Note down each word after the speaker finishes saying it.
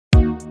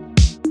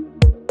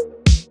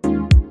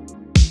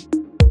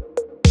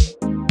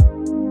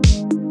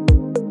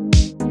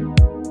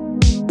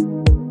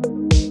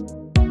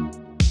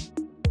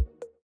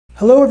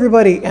Hello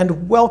everybody,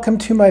 and welcome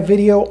to my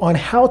video on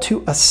how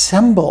to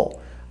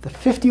assemble the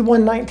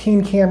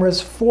 5119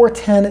 camera's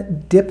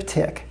 410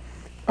 Diptych.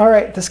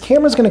 Alright, this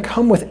camera is going to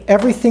come with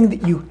everything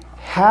that you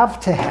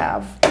have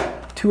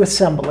to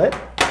assemble it.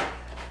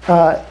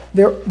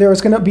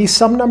 There's going to be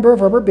some number of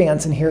rubber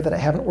bands in here that I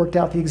haven't worked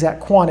out the exact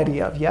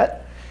quantity of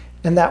yet,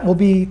 and that will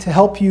be to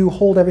help you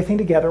hold everything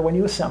together when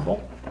you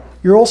assemble.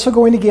 You're also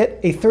going to get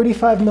a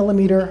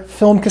 35mm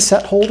film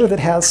cassette holder that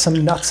has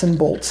some nuts and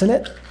bolts in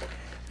it.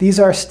 These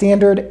are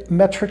standard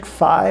metric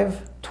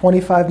 5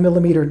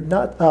 25mm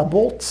nut,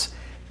 bolts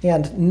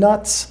and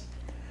nuts,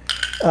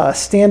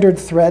 standard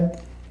thread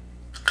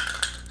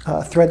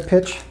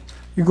pitch.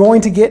 You're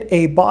going to get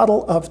a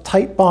bottle of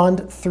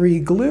Titebond 3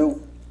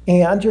 glue,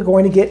 and you're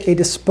going to get a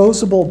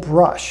disposable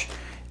brush.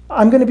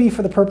 I'm going to be,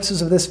 for the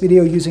purposes of this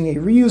video, using a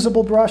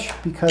reusable brush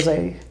because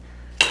I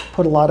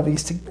put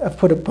I've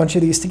put a bunch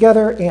of these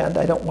together and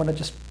I don't want to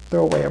just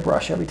throw away a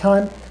brush every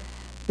time.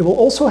 It will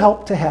also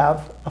help to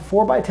have a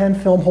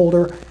 4x10 film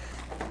holder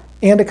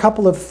and a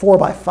couple of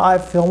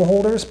 4x5 film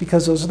holders,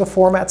 because those are the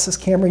formats this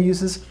camera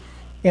uses,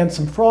 and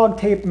some frog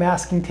tape,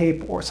 masking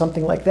tape, or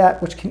something like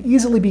that, which can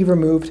easily be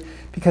removed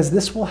because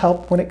this will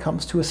help when it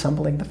comes to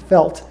assembling the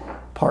felt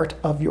part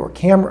of your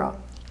camera.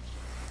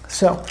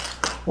 So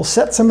we'll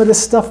set some of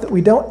this stuff that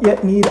we don't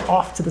yet need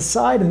off to the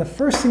side, and the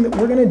first thing that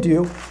we're going to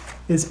do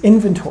is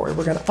inventory.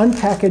 We're going to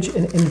unpackage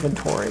an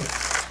inventory.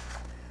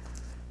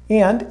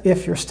 And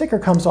if your sticker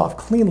comes off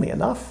cleanly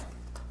enough,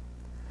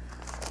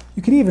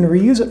 you could even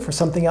reuse it for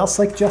something else,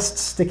 like just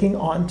sticking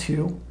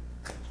onto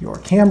your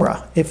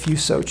camera, if you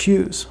so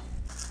choose.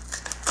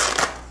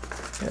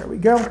 There we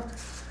go.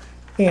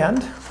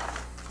 And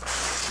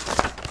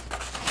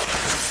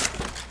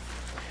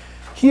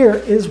here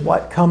is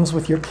what comes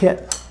with your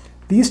kit.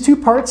 These two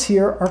parts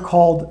here are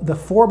called the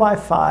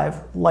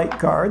 4x5 light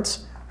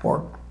guards,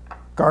 or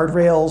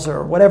guardrails,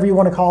 or whatever you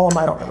want to call them.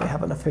 I don't really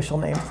have an official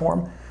name for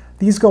them.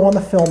 These go on the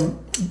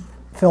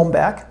film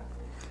back.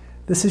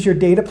 This is your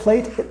data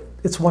plate.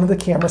 It's one of the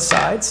camera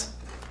sides.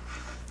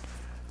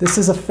 This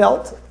is a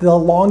felt. The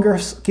longer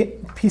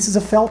pieces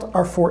of felt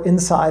are for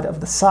inside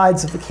of the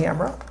sides of the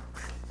camera.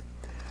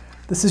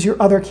 This is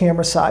your other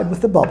camera side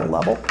with the bubble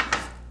level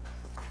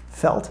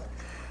felt.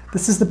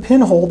 This is the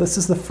pinhole. This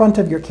is the front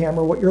of your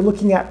camera. What you're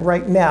looking at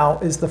right now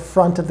is the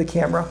front of the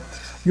camera.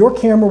 Your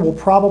camera will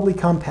probably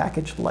come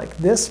packaged like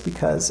this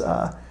because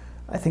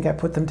I think I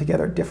put them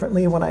together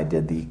differently when I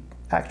did the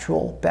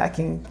actual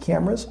backing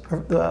cameras, or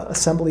the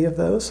assembly of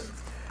those.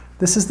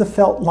 This is the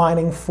felt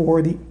lining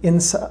for the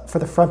inside, for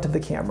the front of the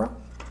camera.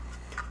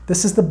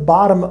 This is the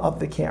bottom of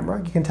the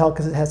camera. You can tell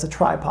because it has a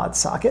tripod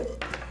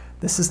socket.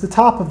 This is the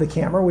top of the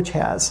camera, which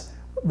has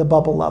the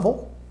bubble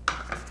level.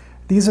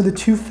 These are the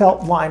two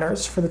felt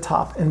liners for the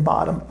top and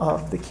bottom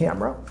of the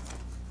camera.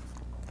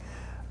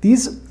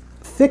 These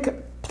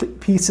thick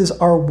pieces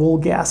are wool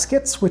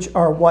gaskets, which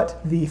are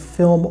what the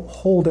film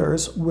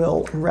holders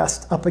will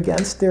rest up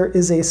against. There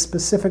is a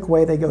specific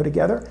way they go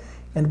together,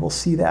 and we'll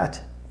see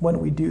that when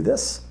we do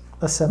this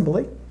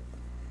assembly.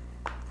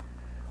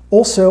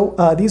 Also,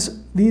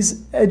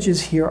 these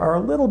edges here are a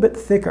little bit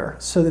thicker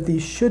so that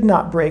these should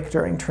not break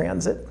during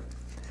transit.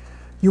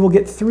 You will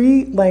get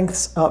 3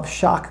 lengths of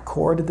shock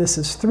cord. This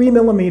is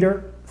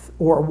 3mm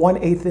or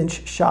 1/8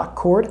 inch shock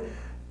cord.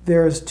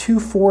 There's 2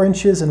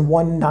 4-inch and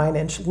 1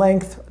 9-inch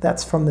length.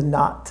 That's from the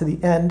knot to the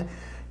end,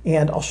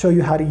 and I'll show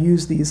you how to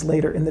use these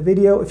later in the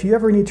video. If you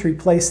ever need to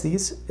replace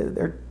these,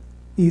 they're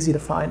easy to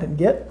find and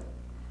get.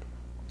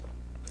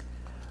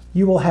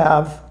 You will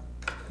have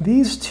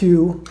these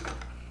 2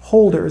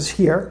 holders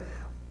here.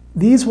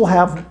 These will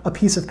have a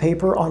piece of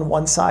paper on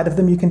one side of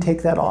them. You can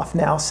take that off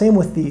now. Same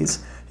with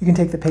these. You can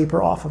take the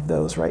paper off of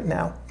those right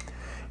now.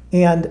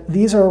 And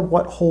these are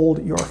what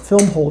hold your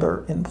film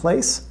holder in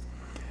place.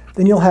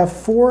 Then you'll have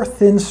 4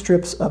 thin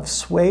strips of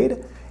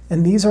suede,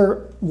 and these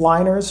are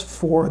liners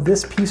for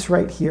this piece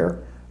right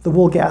here. The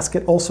wool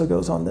gasket also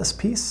goes on this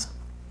piece.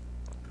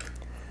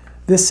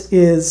 This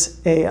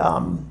is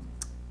a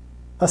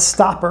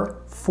stopper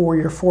for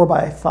your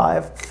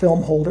 4x5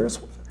 film holders.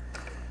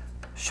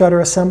 Shutter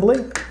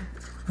assembly,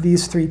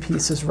 these 3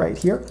 pieces right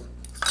here.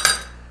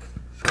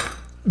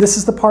 This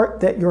is the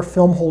part that your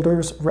film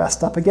holders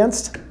rest up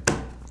against,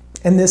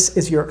 and this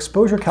is your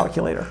exposure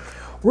calculator.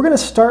 We're going to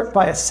start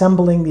by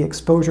assembling the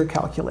exposure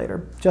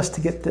calculator, just to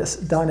get this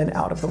done and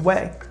out of the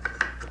way.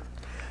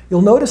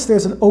 You'll notice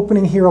there's an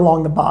opening here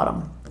along the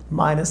bottom.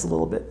 Mine is a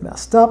little bit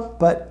messed up,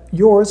 but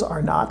yours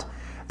are not.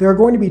 There are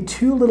going to be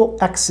 2 little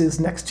X's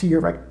next to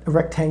your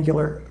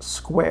rectangular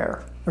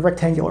square, a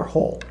rectangular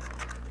hole.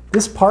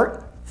 This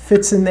part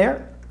fits in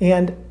there,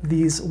 and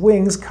these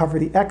wings cover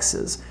the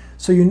X's.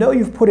 So you know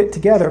you've put it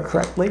together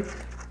correctly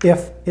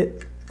if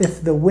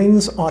the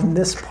wings on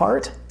this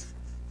part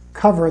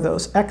cover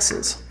those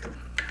X's.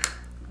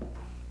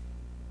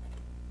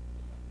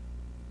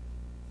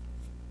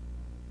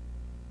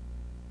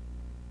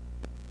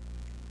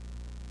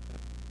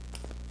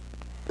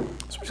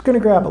 So we're just going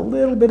to grab a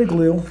little bit of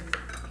glue.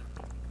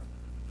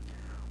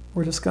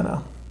 We're just going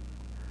to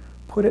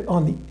put it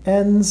on the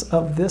ends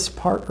of this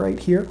part right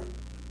here.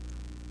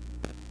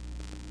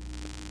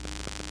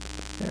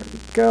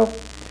 go.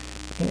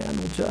 And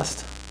we'll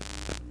just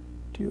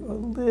do a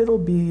little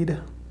bead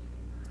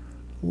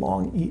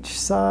along each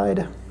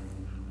side.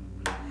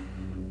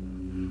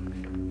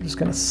 I'm just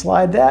going to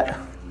slide that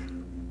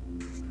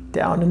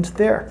down into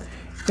there.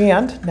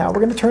 And now we're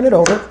going to turn it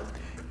over,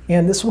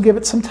 and this will give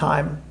it some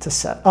time to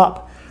set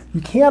up.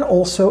 You can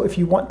also, if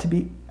you want to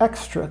be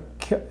extra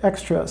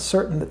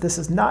certain that this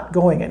is not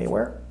going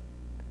anywhere,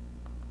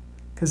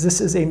 because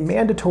this is a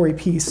mandatory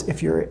piece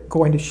if you're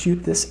going to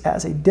shoot this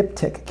as a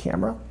diptych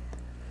camera,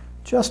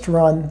 just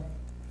run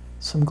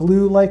some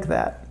glue like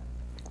that.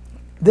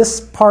 This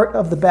part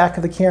of the back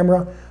of the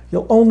camera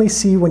you'll only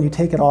see when you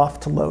take it off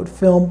to load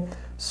film,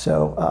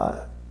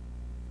 so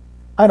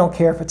I don't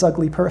care if it's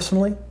ugly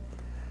personally.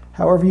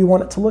 However you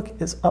want it to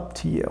look is up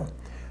to you.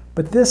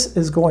 But this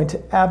is going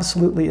to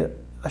absolutely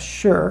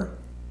assure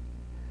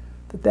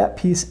that that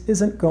piece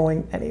isn't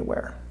going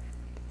anywhere.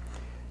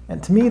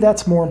 And to me,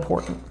 that's more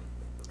important.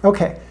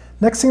 Okay,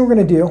 next thing we're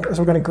going to do is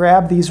we're going to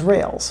grab these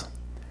rails.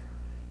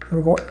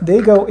 And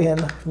they go in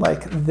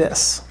like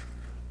this.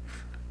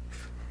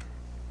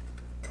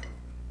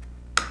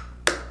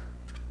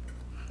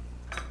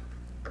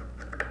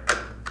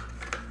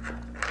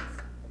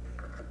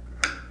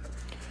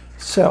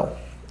 So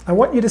I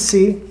want you to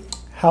see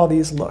how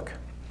these look.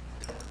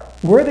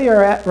 Where they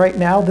are at right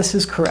now, this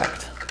is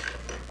correct.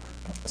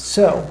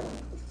 So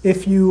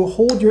if you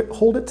hold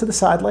it to the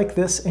side like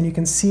this, and you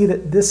can see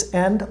that this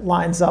end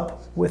lines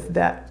up with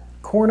that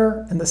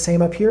corner and the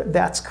same up here,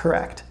 that's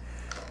correct.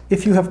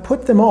 If you have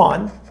put them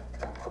on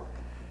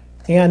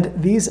and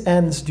these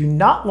ends do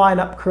not line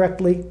up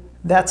correctly,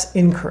 that's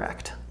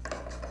incorrect.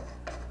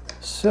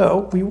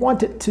 So we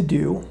want it to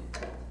do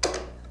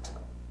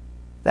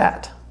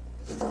that.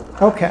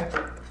 Okay.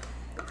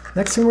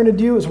 Next thing we're going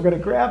to do is we're going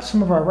to grab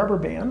some of our rubber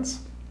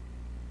bands.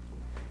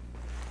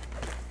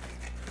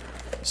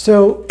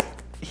 So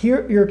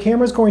here, your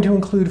camera is going to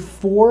include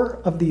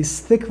 4 of these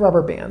thick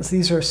rubber bands.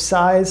 These are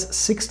size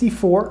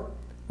 64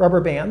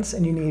 rubber bands,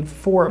 and you need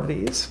 4 of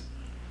these.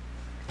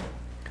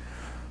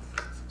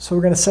 So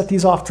we're going to set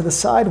these off to the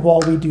side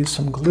while we do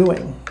some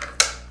gluing.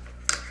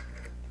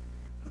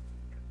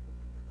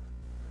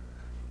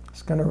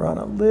 Just going to run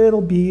a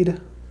little bead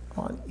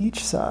on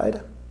each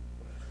side.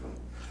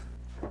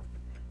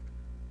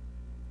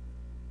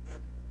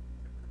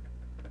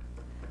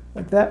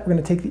 Like that. We're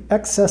going to take the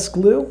excess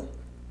glue.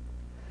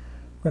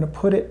 We're going to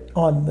put it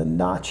on the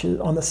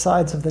notches, on the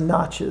sides of the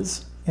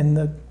notches in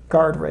the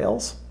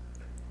guardrails,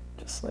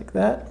 just like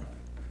that.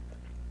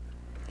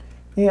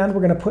 And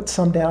we're going to put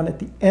some down at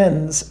the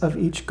ends of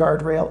each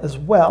guardrail as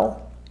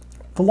well.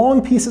 The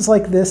long pieces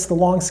like this, the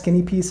long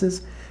skinny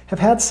pieces, have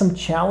had some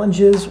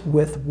challenges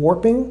with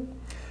warping.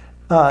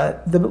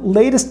 The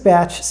latest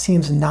batch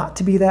seems not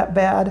to be that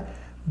bad,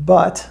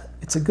 but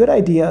it's a good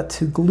idea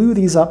to glue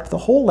these up the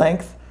whole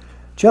length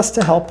just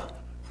to help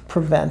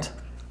prevent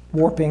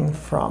warping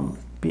from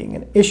being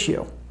an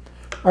issue.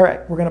 All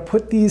right, we're going to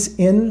put these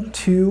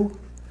into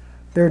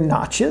their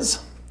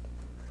notches.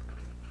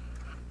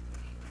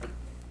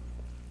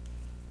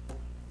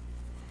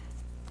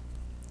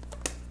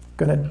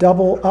 Going to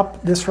double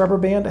up this rubber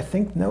band. I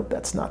think, nope,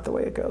 that's not the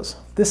way it goes.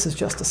 This is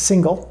just a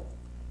single.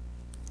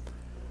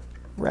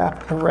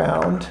 Wrap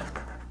around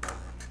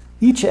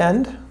each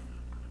end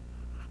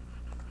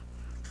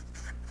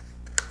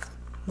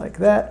like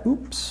that.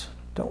 Oops,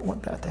 don't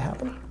want that to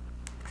happen.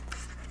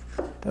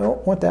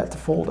 Don't want that to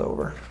fold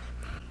over.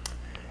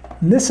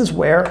 And this is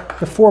where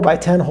the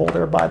 4x10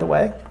 holder, by the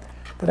way,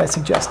 that I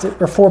suggested,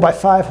 or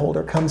 4x5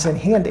 holder, comes in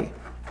handy.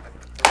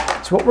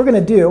 So what we're going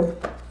to do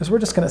is we're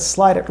just going to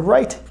slide it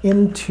right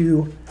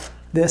into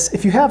this.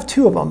 If you have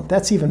 2 of them,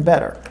 that's even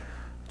better.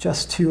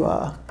 Just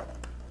to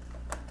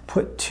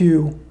put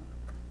 2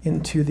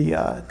 into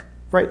the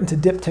right into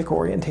diptych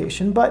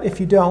orientation. But if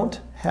you don't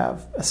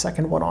have a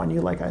second one on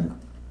you, like I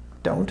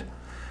don't,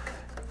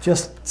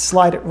 just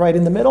slide it right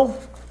in the middle,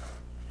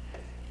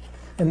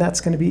 and that's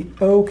going to be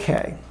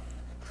okay.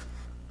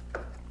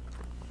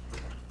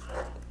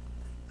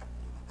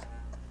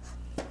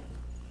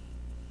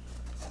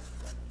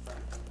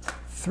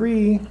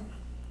 Three.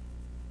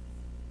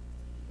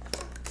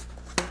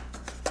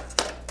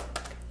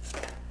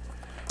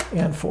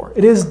 And 4.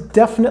 It is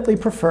definitely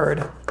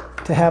preferred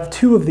to have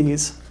 2 of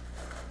these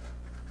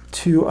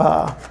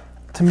to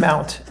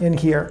mount in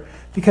here,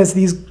 because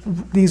these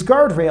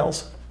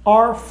guardrails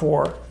are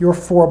for your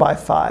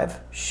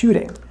 4x5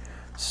 shooting.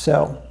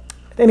 So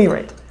at any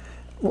rate,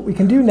 what we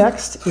can do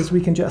next is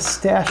we can just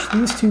stash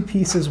these 2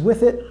 pieces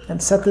with it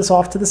and set this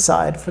off to the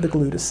side for the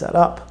glue to set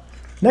up.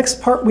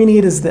 Next part we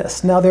need is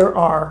this. Now there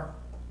are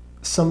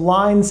some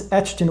lines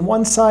etched in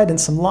one side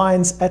and some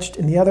lines etched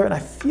in the other, and I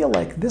feel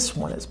like this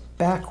one is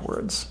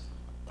backwards.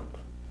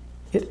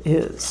 It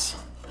is.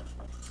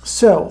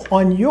 So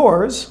on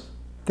yours,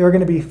 there are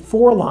going to be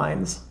 4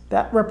 lines.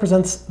 That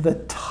represents the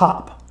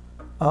top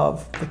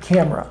of the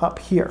camera up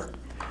here.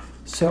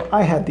 So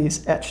I had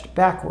these etched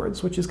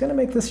backwards, which is going to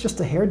make this just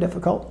a hair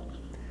difficult.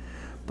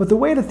 But the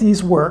way that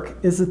these work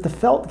is that the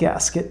felt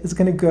gasket is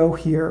going to go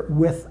here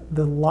with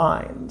the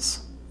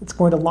lines. It's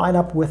going to line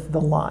up with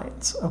the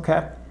lines,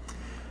 okay?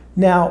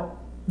 Now,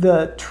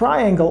 the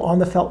triangle on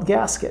the felt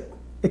gasket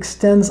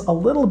extends a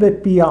little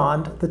bit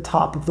beyond the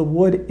top of the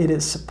wood it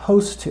is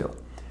supposed to.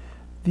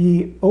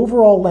 The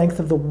overall length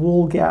of the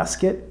wool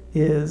gasket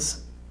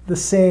is the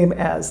same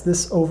as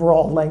this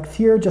overall length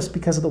here, just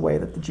because of the way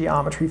that the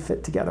geometry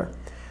fit together.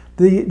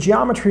 The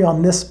geometry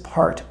on this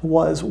part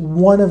was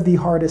one of the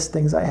hardest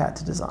things I had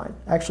to design.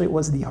 Actually, it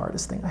was the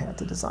hardest thing I had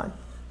to design.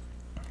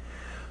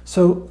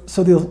 So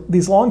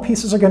these long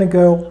pieces are going to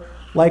go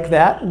like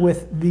that,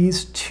 with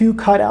these two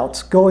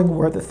cutouts going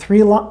where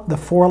the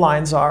four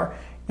lines are,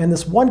 and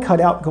this one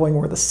cutout going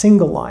where the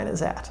single line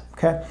is at.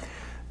 Okay,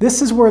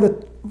 this is where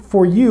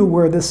for you,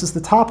 where this is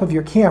the top of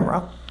your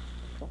camera.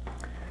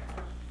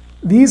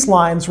 These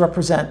lines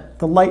represent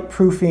the light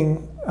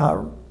proofing,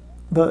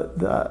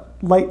 the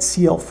light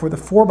seal for the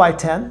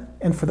 4x10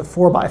 and for the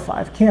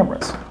 4x5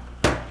 cameras.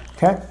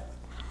 Okay,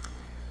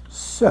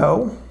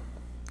 so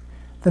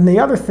then the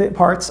other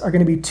parts are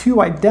going to be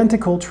two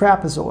identical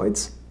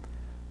trapezoids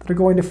that are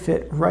going to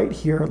fit right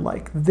here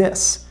like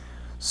this.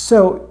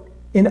 So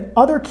in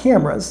other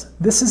cameras,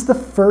 this is the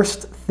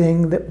first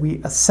thing that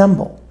we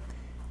assemble.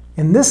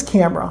 In this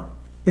camera,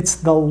 it's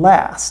the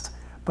last.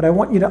 But I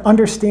want you to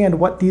understand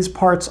what these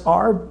parts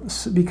are,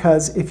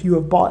 because if you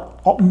have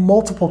bought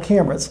multiple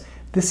cameras,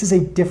 this is a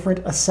different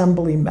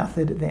assembly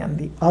method than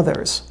the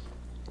others.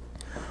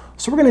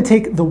 So we're going to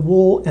take the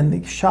wool and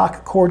the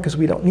shock cord, because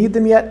we don't need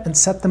them yet, and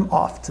set them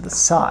off to the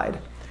side.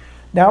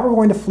 Now we're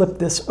going to flip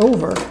this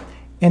over,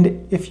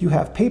 and if you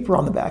have paper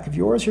on the back of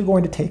yours, you're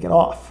going to take it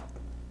off.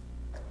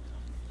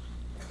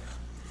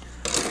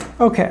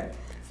 Okay,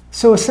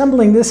 so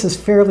assembling this is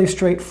fairly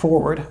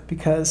straightforward,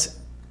 because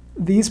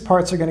these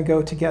parts are going to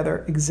go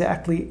together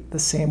exactly the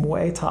same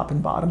way, top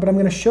and bottom, but I'm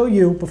going to show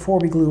you, before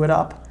we glue it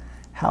up,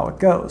 how it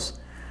goes.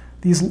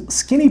 These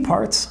skinny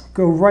parts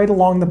go right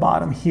along the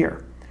bottom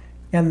here,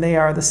 and they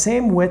are the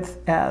same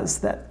width as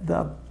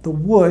the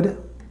wood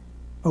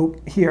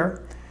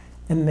here,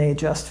 and they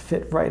just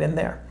fit right in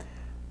there.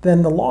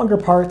 Then the longer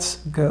parts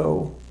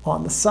go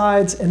on the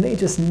sides, and they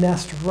just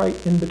nest right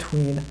in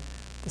between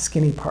the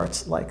skinny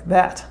parts like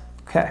that.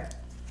 Okay.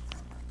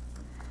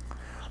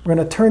 We're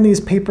going to turn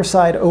these paper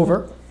side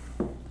over.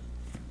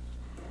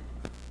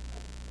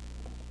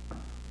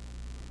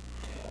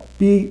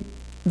 Be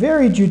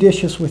very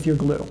judicious with your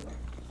glue.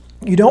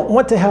 You don't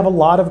want to have a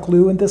lot of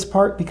glue in this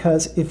part,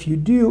 because if you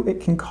do,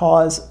 it can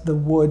cause the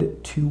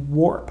wood to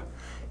warp.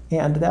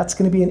 And that's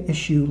going to be an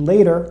issue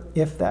later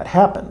if that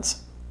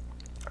happens.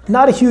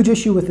 Not a huge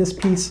issue with this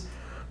piece,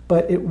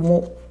 but it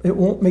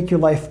won't make your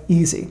life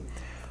easy.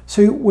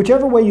 So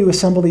whichever way you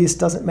assemble these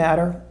doesn't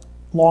matter,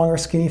 long or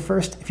skinny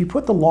first. If you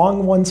put the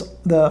long ones,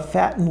 the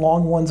fat and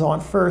long ones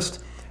on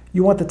first,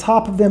 you want the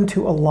top of them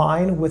to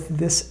align with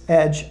this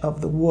edge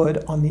of the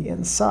wood on the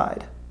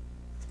inside.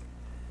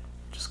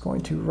 Just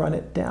going to run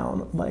it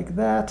down like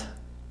that.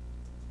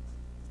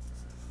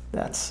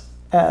 That's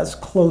as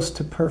close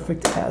to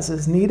perfect as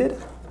is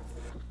needed.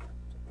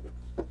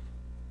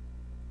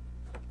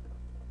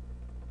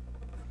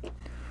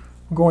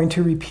 We're going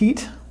to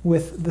repeat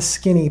with the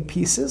skinny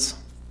pieces.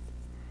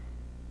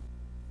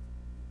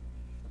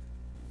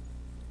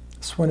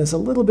 This one is a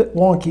little bit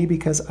wonky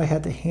because I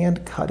had to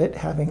hand cut it,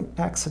 having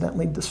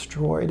accidentally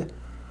destroyed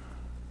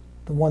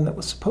the one that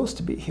was supposed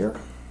to be here.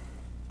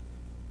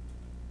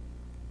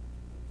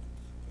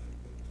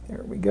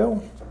 There we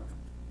go.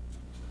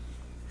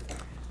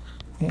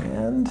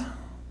 And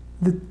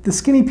the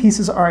skinny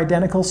pieces are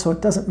identical, so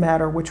it doesn't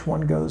matter which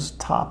one goes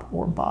top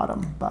or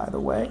bottom, by the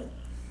way.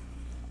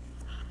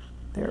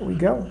 There we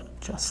go,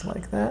 just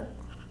like that.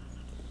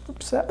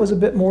 Oops, that was a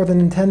bit more than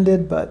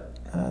intended, but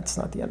it's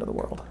not the end of the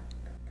world.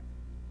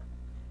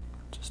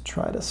 Just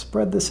try to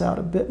spread this out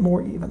a bit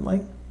more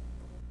evenly.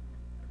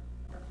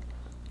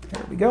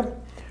 There we go.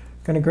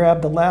 I'm going to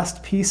grab the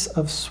last piece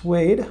of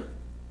suede.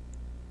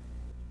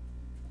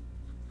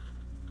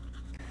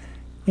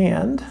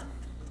 And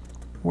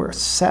we're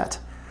set.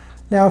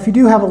 Now, if you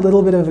do have a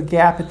little bit of a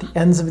gap at the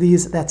ends of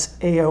these, that's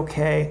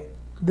a-okay.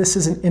 This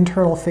is an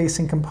internal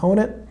facing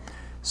component,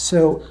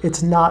 so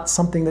it's not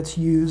something that's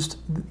used.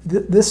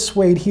 This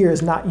suede here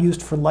is not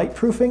used for light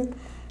proofing.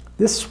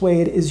 This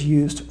suede is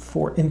used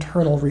for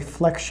internal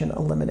reflection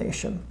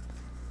elimination.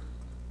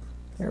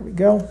 There we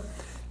go.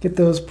 Get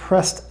those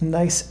pressed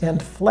nice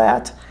and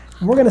flat.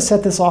 And we're going to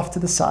set this off to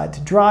the side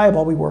to dry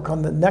while we work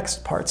on the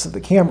next parts of the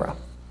camera.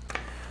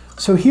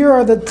 So here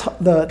are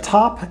the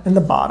top and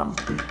the bottom,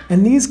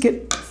 and these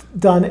get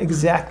done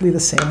exactly the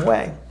same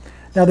way.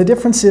 Now the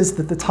difference is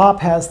that the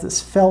top has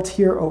this felt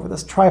here over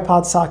this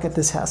tripod socket.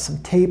 This has some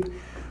tape.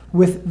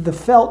 With the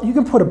felt, you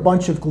can put a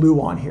bunch of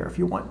glue on here if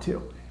you want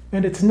to.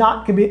 And it's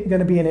not going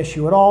to be an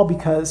issue at all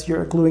because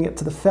you're gluing it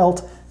to the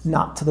felt,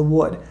 not to the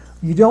wood.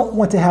 You don't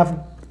want to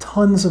have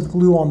tons of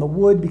glue on the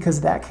wood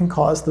because that can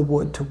cause the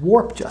wood to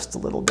warp just a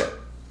little bit.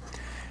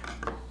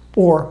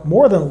 Or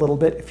more than a little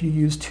bit if you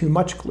use too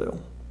much glue.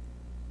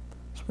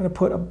 So we're going to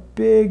put a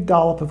big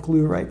dollop of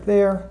glue right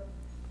there.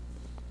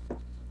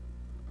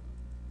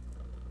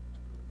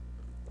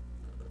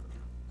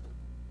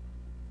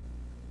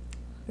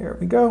 There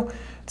we go.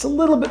 It's a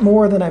little bit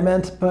more than I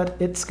meant, but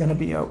it's going to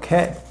be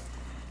okay.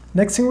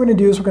 Next thing we're going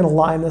to do is we're going to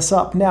line this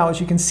up. Now,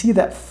 as you can see,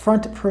 that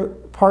front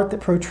part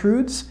that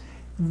protrudes,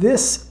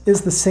 this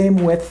is the same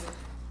width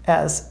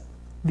as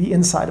the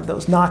inside of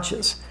those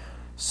notches.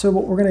 So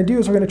what we're going to do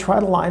is we're going to try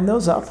to line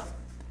those up,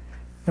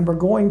 and we're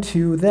going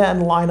to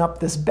then line up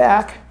this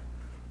back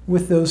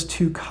with those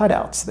two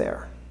cutouts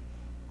there.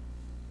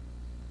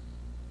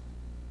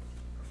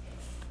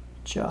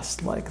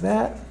 Just like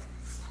that.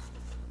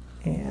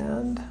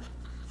 And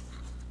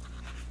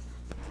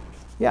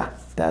yeah,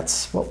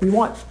 that's what we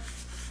want.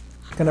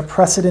 Going to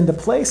press it into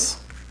place.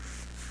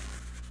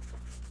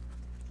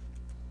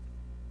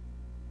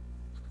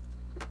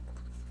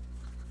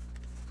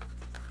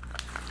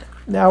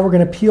 Now we're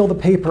going to peel the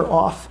paper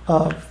off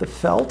of the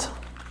felt,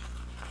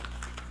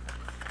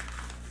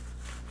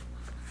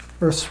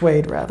 or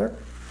suede rather,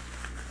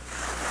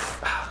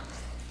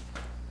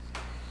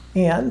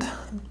 and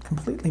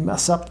completely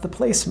mess up the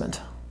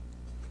placement.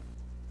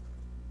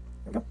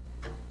 There we go.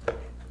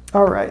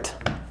 All right.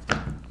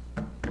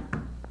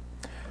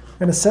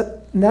 We're going to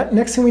set,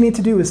 next thing we need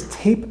to do is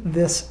tape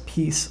this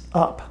piece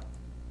up.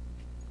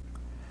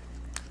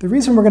 The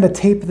reason we're going to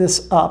tape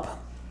this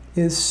up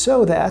is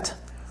so that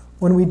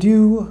when we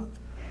do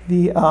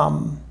the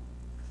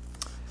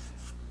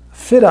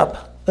fit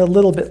up a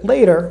little bit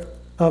later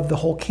of the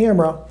whole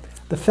camera,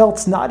 the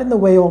felt's not in the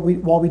way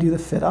while we do the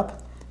fit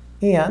up,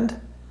 and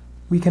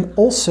we can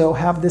also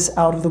have this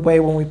out of the way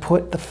when we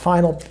put the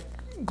final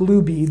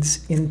glue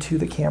beads into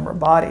the camera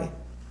body.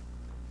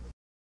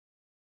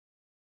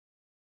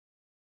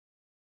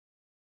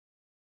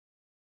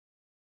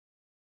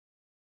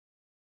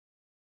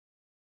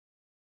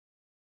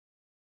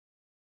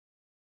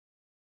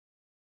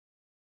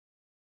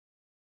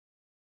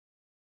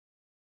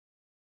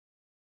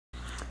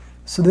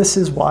 So this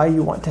is why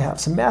you want to have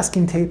some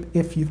masking tape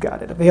if you've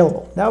got it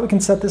available. Now we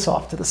can set this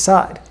off to the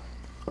side.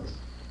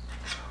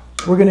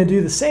 We're going to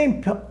do the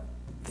same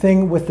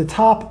thing with the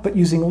top, but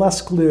using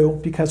less glue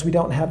because we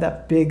don't have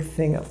that big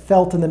thing of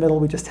felt in the middle.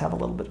 We just have a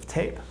little bit of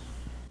tape.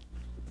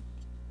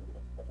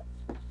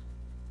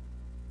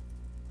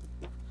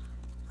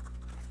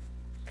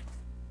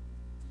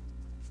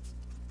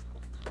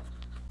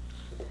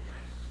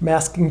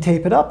 Masking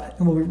tape it up,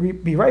 and we'll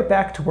be right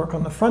back to work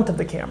on the front of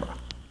the camera.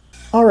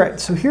 All right,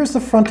 so here's the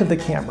front of the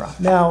camera.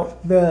 Now,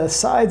 the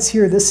sides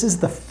here, this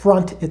is the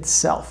front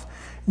itself.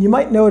 You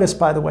might notice,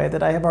 by the way,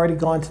 that I have already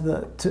gone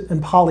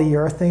and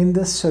polyurethane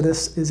this, so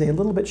this is a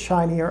little bit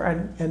shinier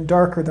and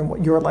darker than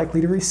what you're likely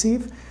to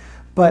receive.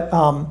 But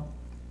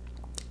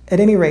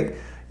at any rate,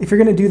 if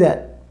you're going to do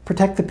that,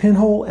 protect the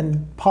pinhole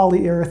and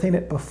polyurethane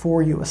it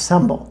before you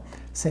assemble.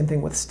 Same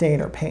thing with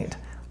stain or paint.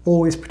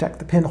 Always protect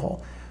the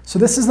pinhole. So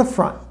this is the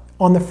front.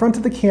 On the front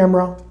of the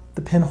camera,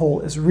 the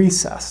pinhole is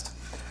recessed.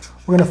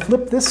 We're going to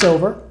flip this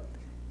over,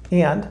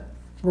 and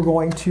we're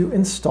going to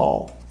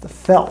install the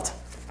felt.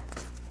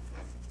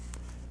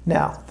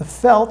 Now, the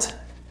felt,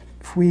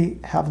 if we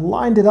have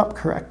lined it up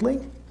correctly,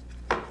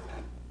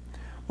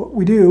 what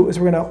we do is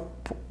we're going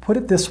to put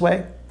it this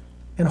way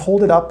and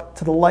hold it up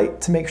to the light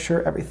to make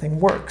sure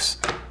everything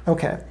works.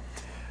 Okay.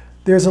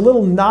 There's a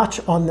little notch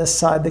on this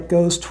side that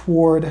goes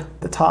toward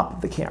the top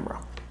of the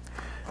camera.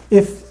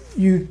 If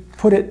you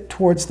put it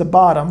towards the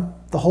bottom,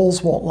 the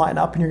holes won't line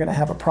up and you're going to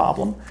have a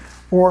problem.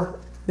 Or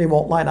they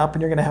won't line up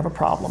and you're going to have a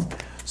problem.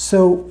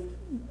 So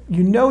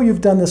you know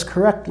you've done this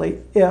correctly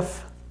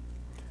if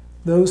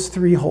those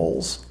 3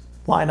 holes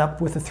line up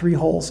with the 3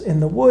 holes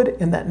in the wood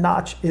and that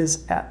notch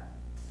is at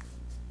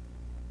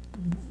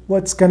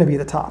what's going to be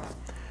the top.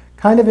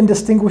 Kind of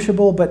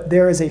indistinguishable, but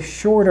there is a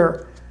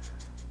shorter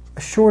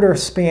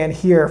span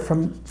here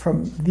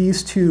from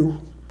these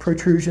 2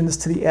 protrusions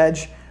to the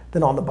edge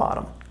than on the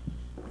bottom.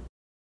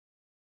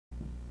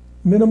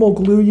 Minimal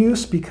glue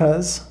use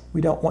because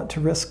we don't want to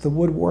risk the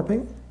wood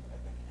warping.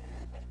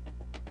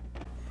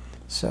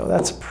 So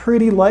that's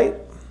pretty light.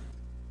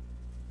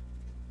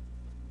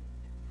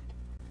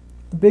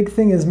 The big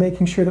thing is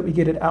making sure that we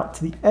get it out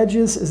to the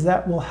edges, as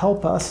that will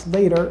help us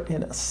later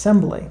in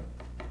assembly.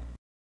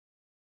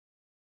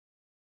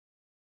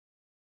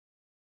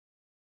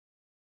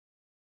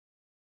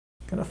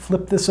 Going to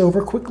flip this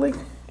over quickly.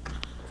 And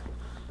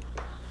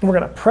we're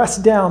going to press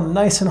down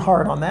nice and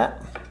hard on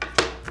that.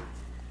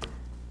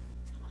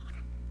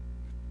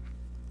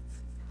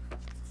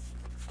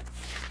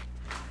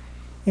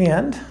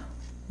 And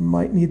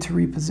might need to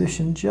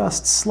reposition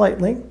just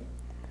slightly.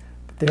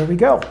 But there we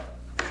go.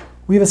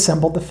 We've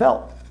assembled the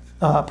felt,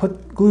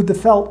 glued the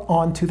felt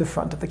onto the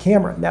front of the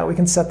camera. Now we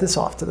can set this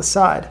off to the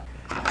side.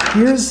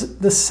 Here's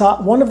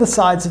one of the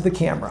sides of the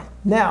camera.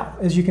 Now,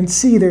 as you can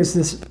see, there's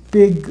this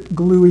big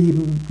gluey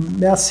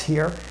mess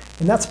here,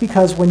 and that's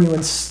because when you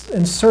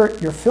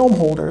insert your film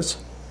holders,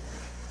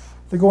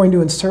 they're going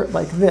to insert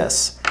like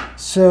this.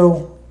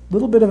 So a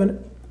little bit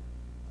of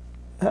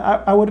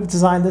I would have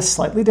designed this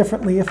slightly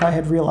differently if I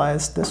had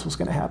realized this was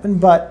going to happen,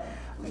 but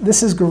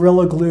this is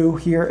Gorilla Glue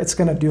here. It's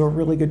going to do a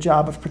really good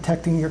job of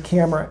protecting your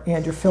camera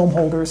and your film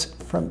holders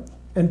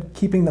and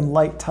keeping them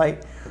light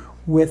tight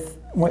with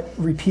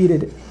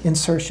repeated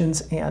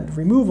insertions and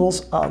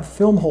removals of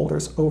film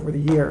holders over the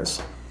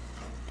years.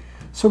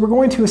 So we're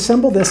going to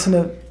assemble this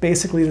in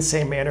basically the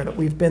same manner that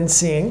we've been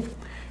seeing.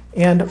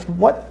 And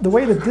the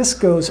way that this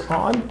goes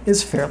on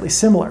is fairly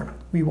similar.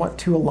 We want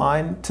to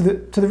align to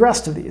the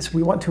rest of these.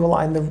 We want to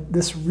align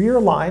this rear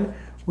line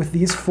with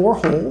these 4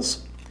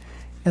 holes.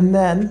 And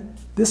then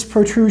this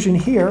protrusion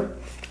here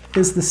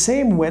is the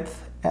same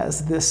width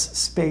as this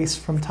space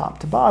from top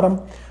to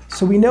bottom.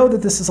 So we know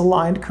that this is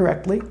aligned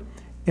correctly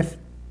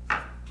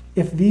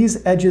if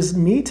these edges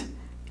meet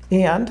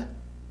and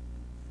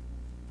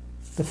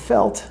the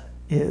felt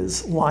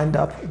is lined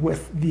up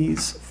with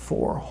these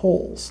 4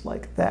 holes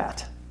like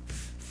that.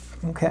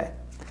 Okay,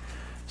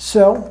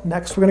 so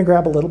next we're going to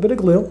grab a little bit of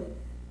glue.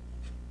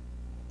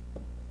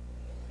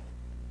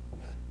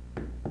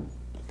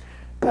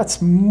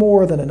 That's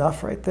more than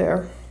enough right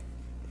there.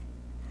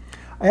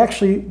 I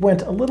actually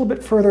went a little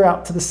bit further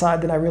out to the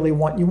side than I really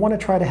want. You want to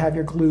try to have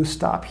your glue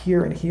stop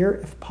here and here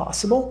if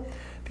possible,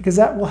 because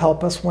that will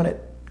help us when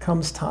it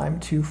comes time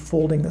to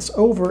folding this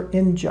over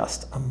in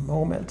just a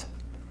moment.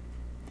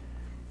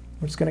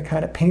 We're just going to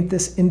kind of paint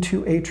this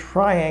into a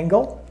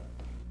triangle.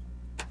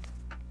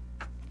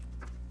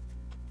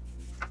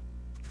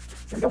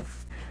 There we go.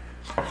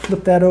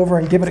 Flip that over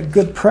and give it a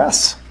good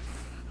press.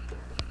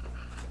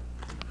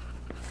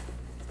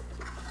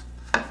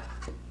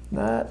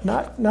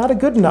 Not a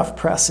good enough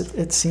press,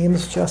 it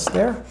seems, just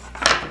there.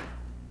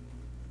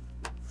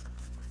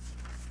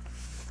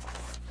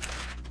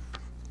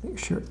 Make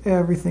sure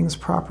everything's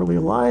properly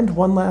aligned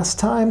one last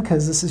time,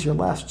 because this is your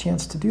last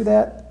chance to do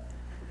that.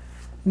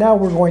 Now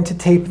we're going to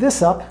tape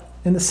this up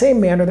in the same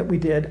manner that we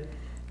did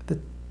the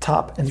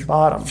top and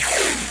bottom.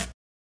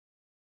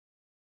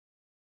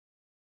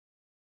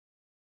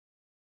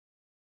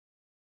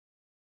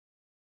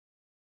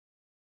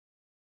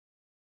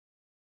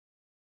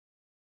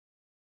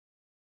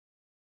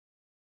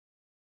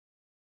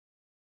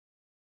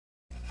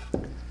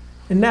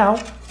 And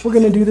now we're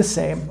going to do the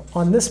same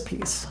on this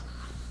piece.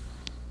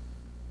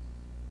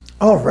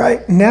 All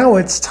right, now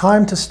it's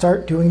time to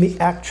start doing the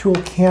actual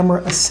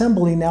camera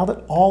assembly now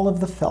that all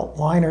of the felt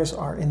liners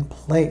are in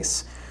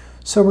place.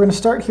 So we're going to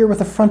start here with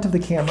the front of the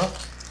camera,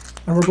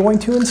 and we're going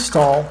to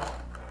install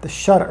the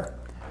shutter.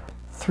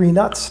 3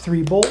 nuts,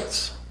 3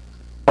 bolts.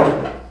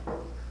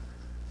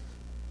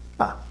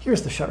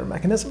 Here's the shutter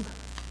mechanism.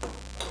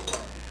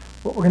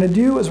 What we're going to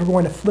do is we're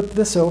going to flip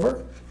this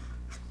over.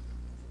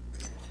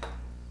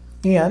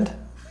 And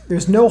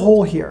there's no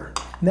hole here.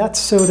 And that's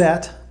so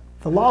that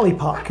the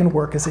lollipop can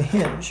work as a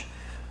hinge.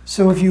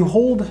 So if you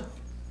hold,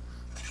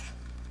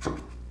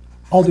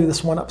 I'll do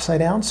this one upside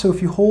down. So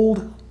if you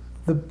hold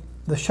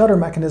the shutter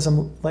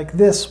mechanism like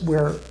this,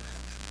 where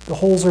the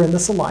holes are in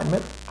this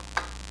alignment,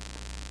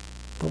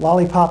 the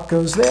lollipop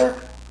goes there,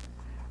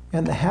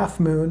 and the half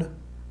moon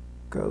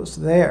goes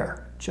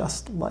there,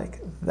 just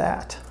like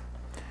that.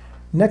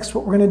 Next,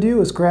 what we're going to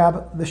do is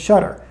grab the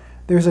shutter.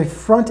 There's a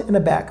front and a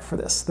back for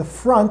this. The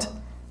front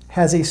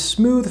has a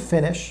smooth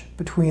finish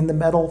between the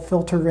metal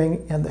filter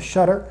ring and the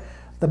shutter.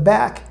 The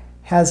back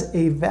has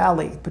a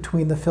valley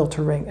between the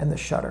filter ring and the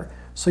shutter.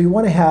 So you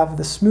want to have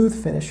the smooth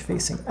finish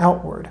facing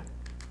outward.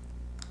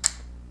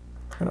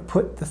 I'm going to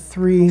put the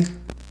 3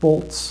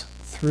 bolts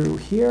through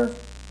here,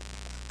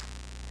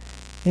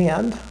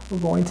 and we're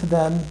going to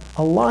then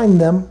align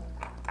them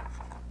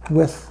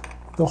with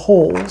the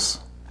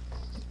holes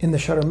in the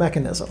shutter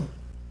mechanism.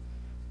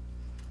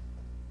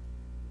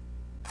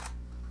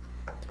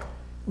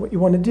 What you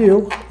want to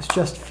do is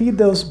just feed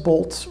those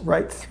bolts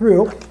right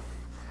through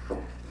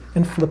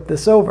and flip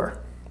this over.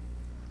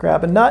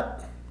 Grab a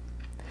nut,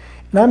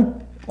 and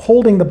I'm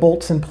holding the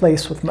bolts in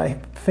place with my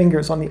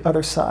fingers on the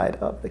other side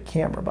of the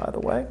camera, by the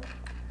way.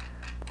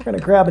 We're going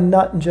to grab a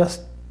nut and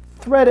just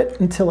thread it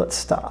until it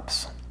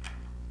stops.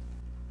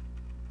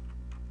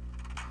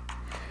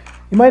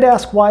 You might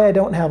ask why I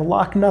don't have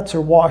lock nuts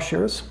or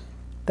washers.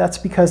 That's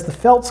because the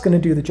felt's going to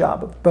do the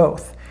job of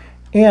both.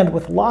 And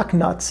with lock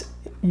nuts,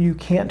 you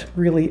can't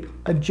really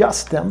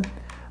adjust them.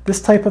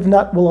 This type of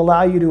nut will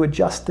allow you to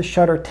adjust the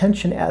shutter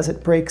tension as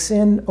it breaks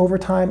in over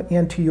time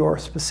and to your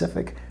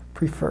specific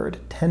preferred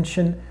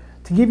tension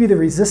to give you the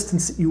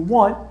resistance that you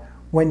want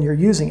when you're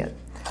using it.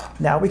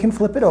 Now we can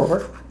flip it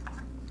over,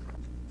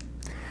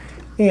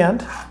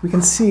 and we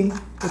can see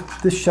that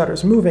this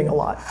shutter's moving a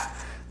lot.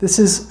 This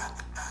is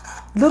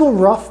a little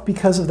rough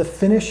because of the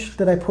finish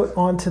that I put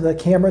onto the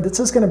camera. This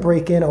is going to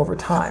break in over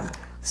time.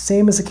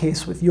 Same as the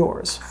case with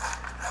yours.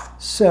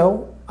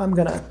 So I'm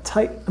going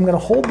to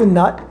hold the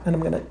nut, and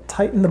I'm going to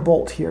tighten the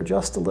bolt here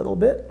just a little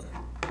bit.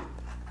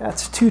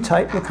 That's too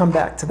tight. We'll come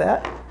back to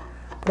that.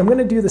 But I'm going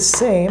to do the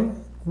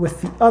same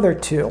with the other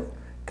 2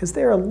 because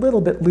they're a little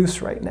bit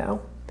loose right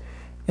now.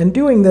 And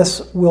doing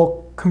this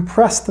will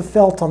compress the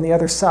felt on the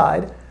other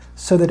side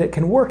so that it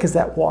can work as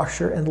that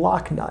washer and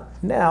lock nut.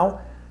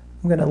 Now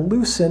I'm going to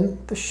loosen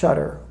the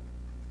shutter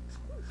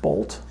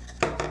bolt,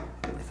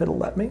 if it'll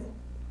let me.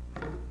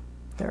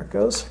 There it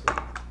goes.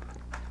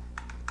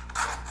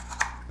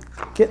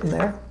 Getting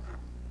there.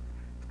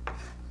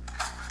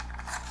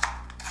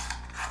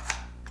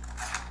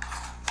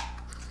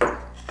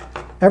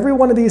 Every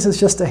one of these is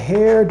just a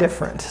hair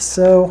different,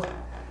 so it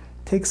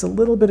takes a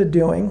little bit of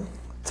doing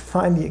to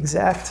find the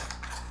exact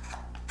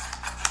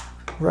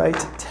right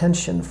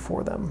tension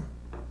for them.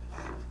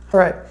 All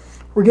right,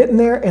 we're getting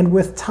there, and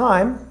with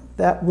time,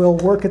 that will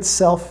work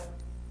itself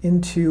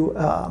into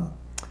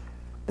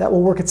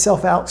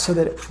out so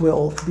that it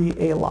will be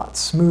a lot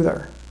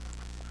smoother.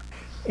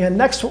 And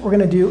next, what we're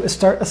going to do is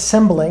start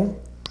assembling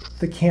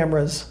the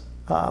camera's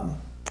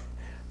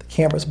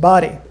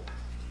body.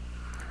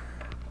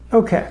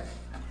 Okay,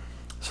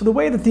 so the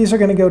way that these are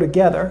going to go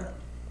together,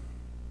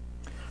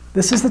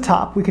 this is the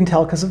top, we can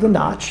tell because of the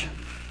notch.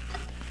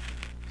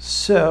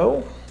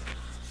 So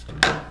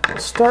we'll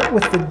start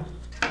with the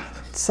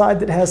side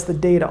that has the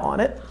data on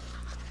it.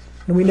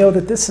 And we know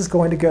that this is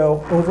going to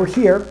go over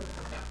here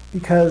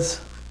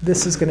because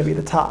this is going to be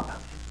the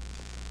top.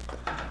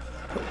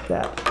 Put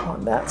that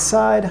on that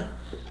side.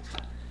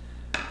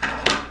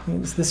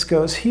 Means this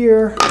goes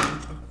here.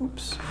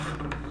 Oops.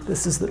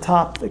 This is the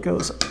top that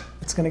goes,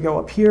 it's going to go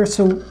up here.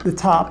 So the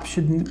top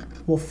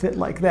will fit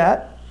like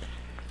that.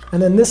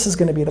 And then this is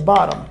going to be the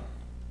bottom.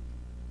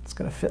 It's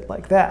going to fit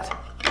like that.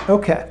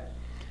 Okay.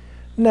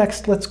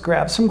 Next, let's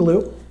grab some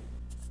glue.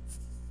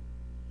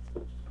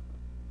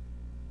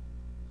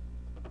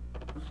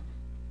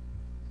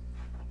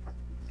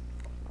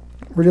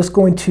 We're just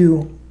going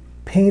to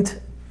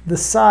paint the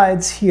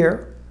sides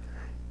here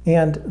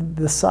and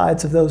the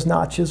sides of those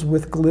notches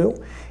with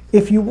glue.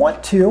 If you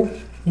want to,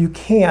 you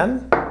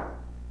can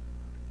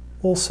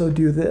also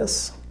do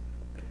this.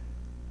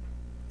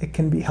 It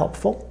can be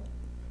helpful.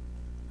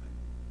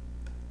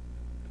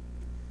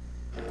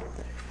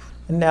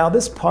 And now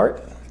this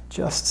part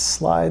just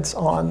slides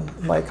on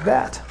like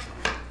that.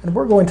 And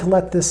we're going to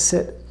let this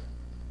sit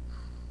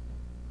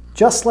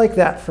just like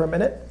that for a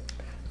minute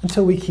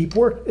until we keep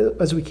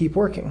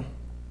working.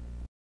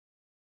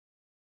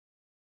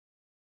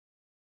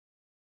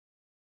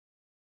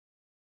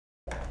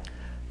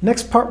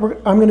 Next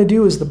part I'm going to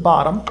do is the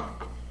bottom.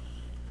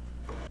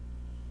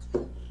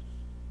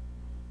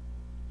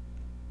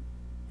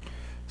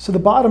 So the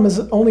bottom is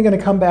only going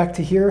to come back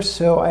to here,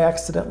 so I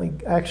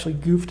actually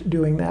goofed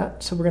doing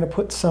that. So we're going to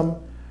put some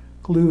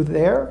glue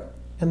there,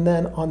 and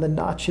then on the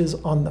notches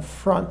on the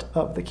front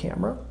of the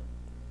camera.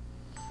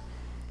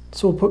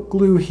 So we'll put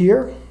glue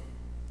here.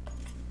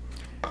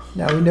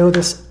 Now we know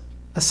this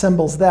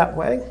assembles that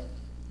way.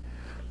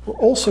 We're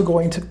also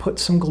going to put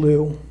some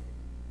glue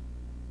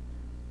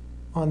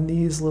on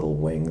these little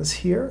wings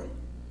here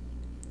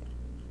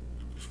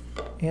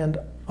and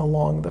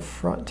along the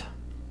front.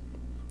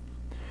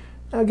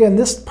 Now again,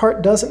 this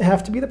part doesn't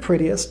have to be the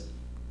prettiest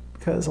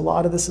because a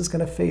lot of this is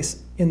going to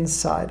face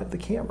inside of the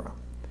camera.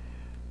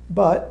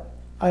 But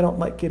I don't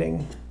like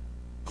getting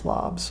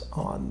globs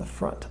on the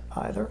front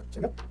either.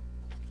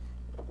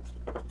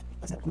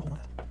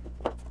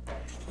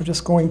 We're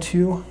just going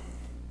to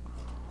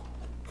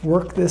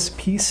work this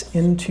piece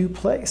into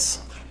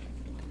place,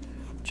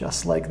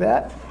 just like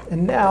that.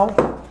 And now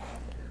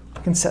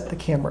we can set the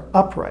camera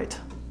upright,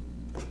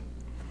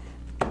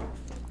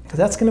 because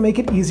that's going to make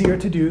it easier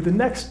to do the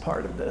next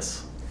part of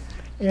this.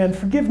 And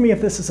forgive me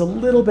if this is a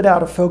little bit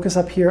out of focus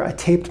up here. I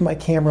taped my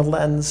camera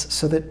lens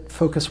so that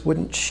focus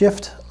wouldn't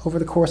shift over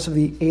the course of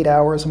the 8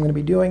 hours I'm going to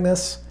be doing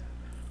this.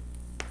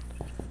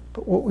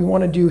 But what we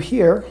want to do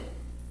here,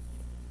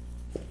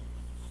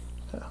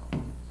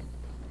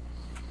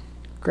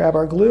 grab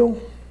our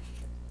glue,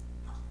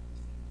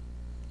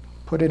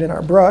 put it in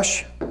our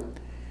brush,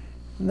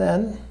 and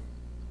then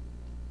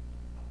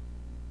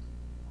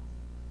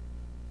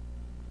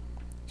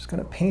just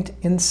going to paint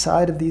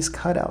inside of these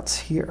cutouts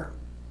here.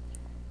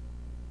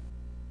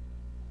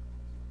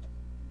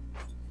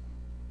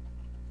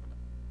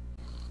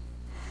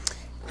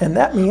 And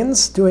that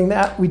means, doing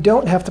that, we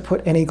don't have to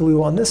put any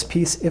glue on this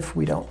piece if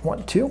we don't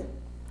want to.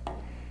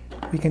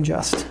 We can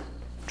just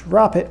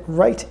drop it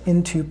right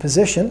into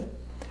position.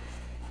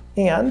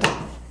 And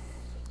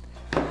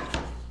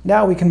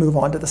now we can move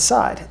on to the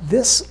side.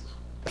 This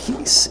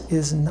piece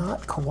is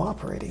not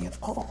cooperating at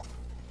all.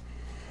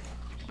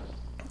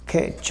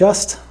 Okay,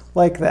 just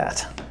like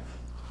that.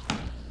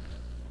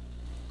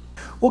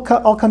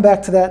 I'll come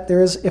back to that.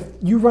 If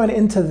you run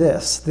into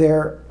this,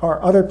 there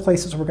are other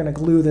places we're going to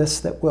glue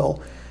this that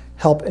will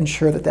help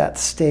ensure that that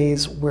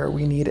stays where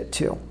we need it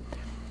to.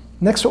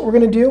 Next, what we're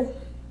going to do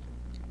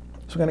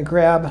is we're going to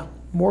grab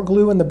more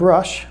glue in the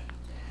brush.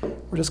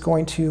 We're just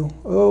going to,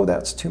 oh,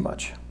 that's too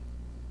much.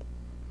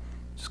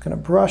 Just going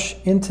to brush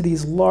into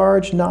these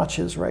large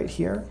notches right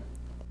here.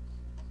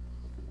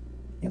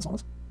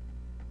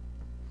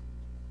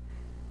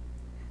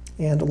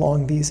 And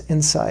along these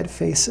inside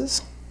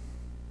faces.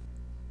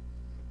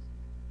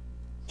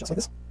 Just like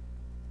this.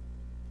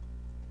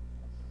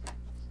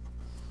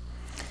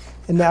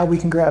 And now we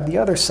can grab the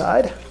other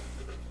side,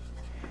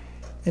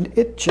 and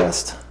it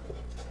just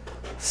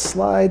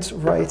slides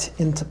right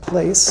into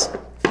place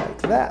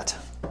like that.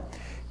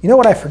 You know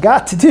what I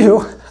forgot to do?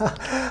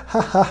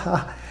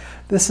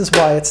 This is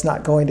why it's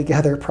not going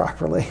together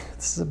properly.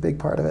 This is a big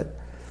part of it.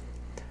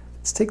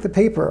 Let's take the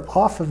paper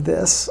off of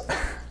this.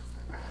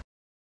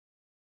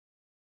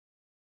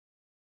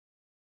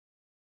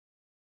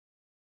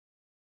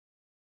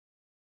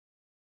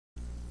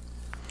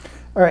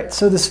 All right,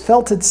 so this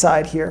felted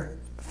side here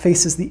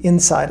faces the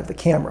inside of the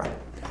camera.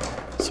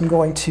 So I'm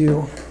going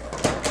to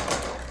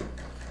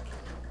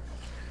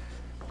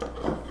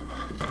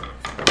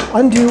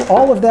undo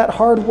all of that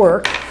hard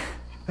work.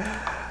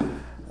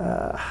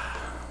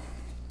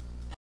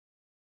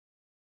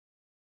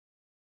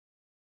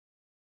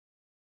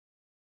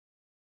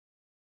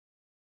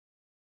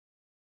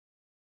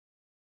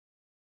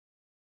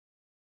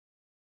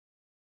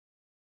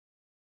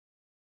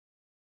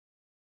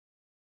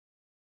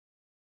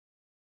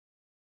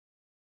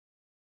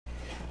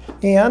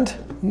 And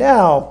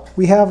now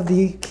we have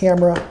the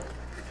camera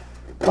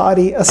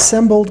body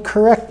assembled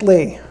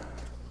correctly.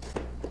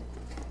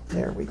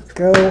 There we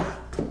go.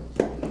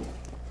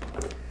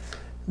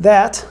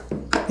 That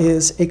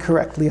is a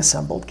correctly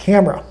assembled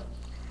camera.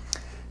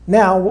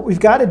 Now what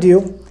we've got to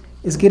do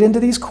is get into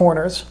these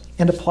corners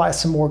and apply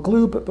some more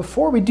glue. But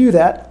before we do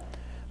that,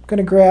 I'm going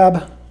to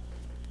grab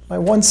my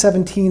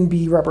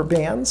 117B rubber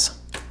bands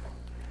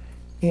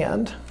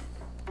and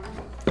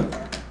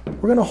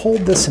we're going to hold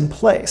this in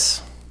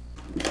place.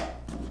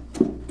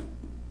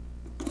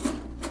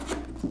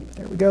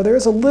 There we go.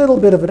 There's a little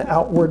bit of an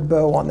outward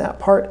bow on that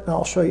part, and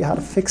I'll show you how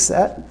to fix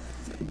that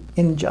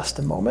in just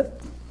a moment.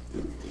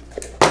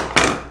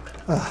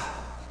 All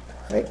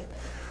right,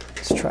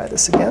 let's try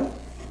this again.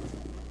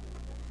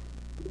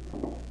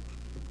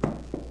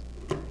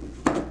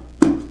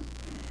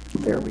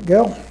 There we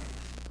go.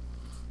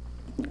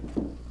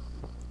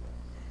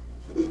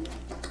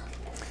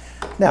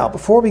 Now,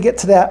 before we get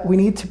to that, we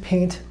need to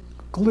paint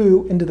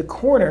glue into the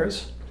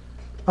corners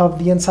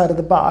of the inside of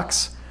the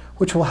box,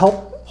 which will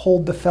help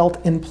hold the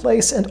felt in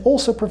place and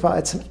also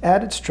provide some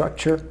added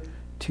structure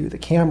to the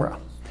camera.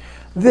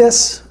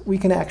 This we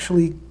can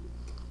actually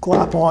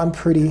glop on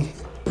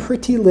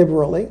pretty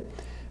liberally.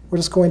 We're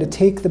just going to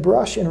take the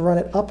brush and run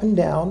it up and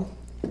down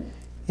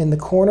in the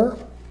corner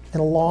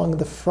and along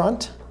the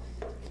front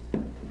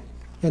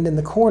and in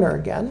the corner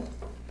again.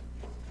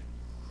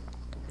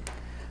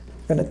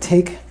 We're going to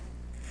take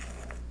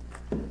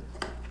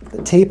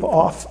the tape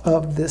off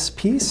of this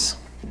piece.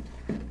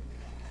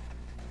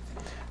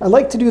 I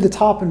like to do the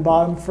top and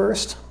bottom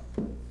first.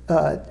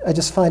 I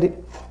just find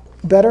it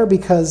better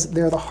because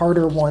they're the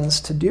harder ones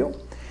to do.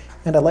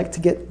 And I like to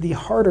get the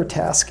harder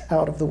task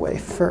out of the way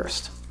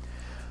first.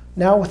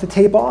 Now with the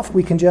tape off,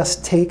 we can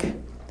just take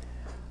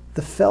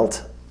the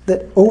felt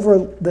that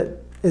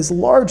is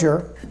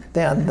larger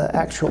than the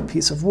actual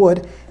piece of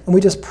wood, and we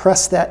just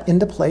press that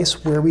into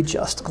place where we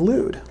just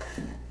glued.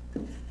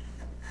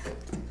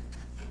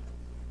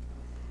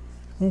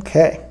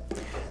 Okay,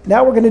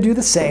 now we're going to do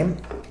the same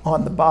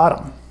on the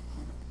bottom.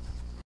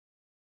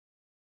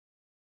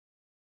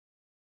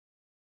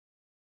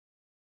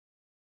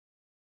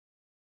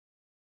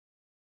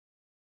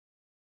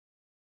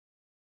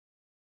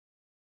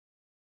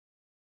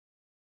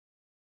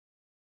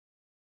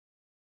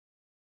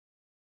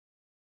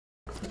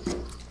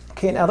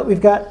 Okay, now that we've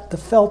got the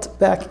felt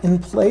back in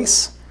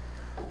place,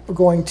 we're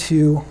going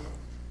to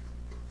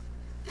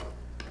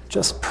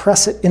just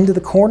press it into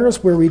the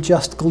corners where we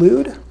just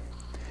glued,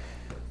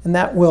 and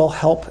that will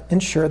help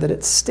ensure that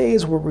it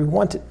stays where we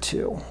want it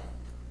to.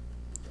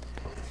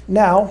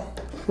 Now,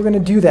 we're going to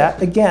do that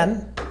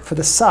again for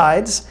the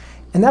sides,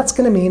 and that's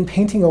going to mean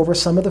painting over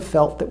some of the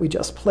felt that we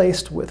just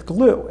placed with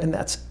glue, and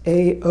that's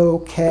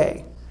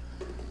A-OK.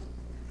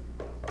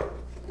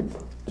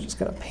 Just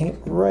going to paint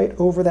right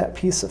over that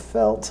piece of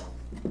felt.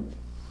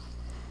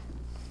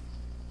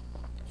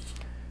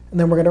 And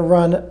then we're going to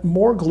run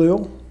more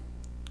glue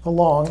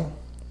along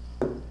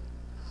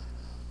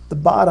the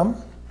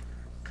bottom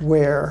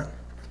where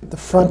the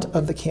front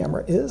of the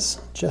camera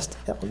is, just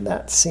on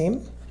that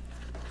seam.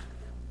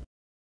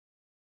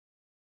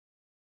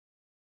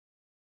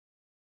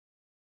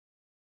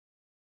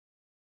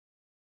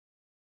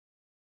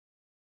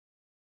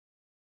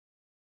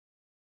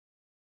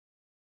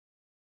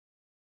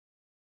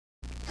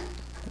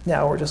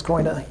 Now we're just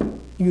going to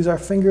use our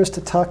fingers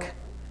to tuck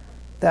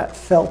that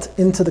felt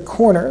into the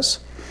corners.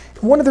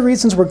 And one of the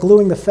reasons we're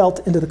gluing the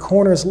felt into the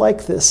corners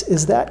like this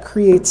is that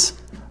creates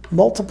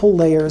multiple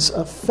layers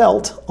of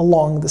felt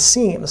along the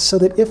seams, so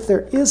that if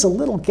there is a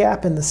little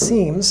gap in the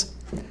seams,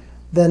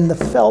 then the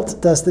felt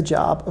does the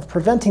job of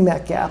preventing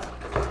that gap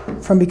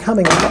from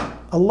becoming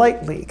a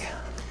light leak.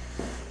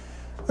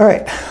 All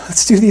right,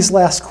 let's do these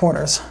last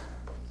corners.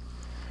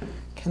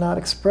 Cannot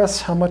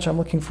express how much I'm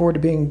looking forward to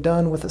being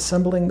done with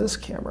assembling this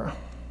camera.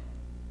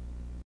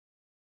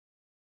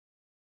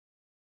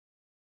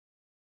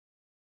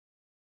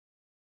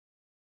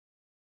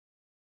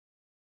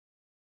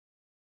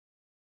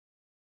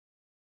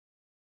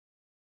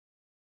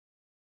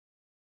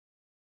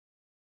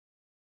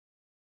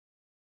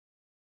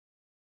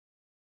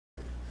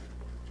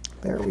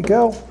 There we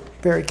go.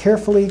 Very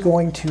carefully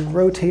going to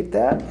rotate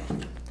that.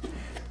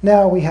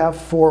 Now we have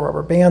 4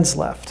 rubber bands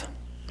left.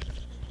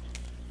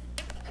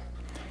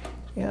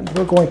 And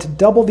we're going to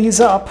double these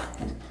up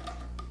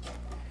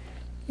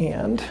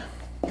and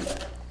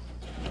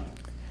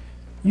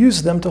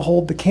use them to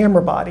hold the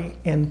camera body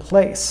in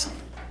place,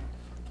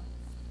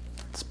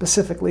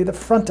 specifically the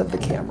front of the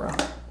camera.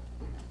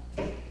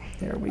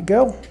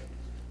 go.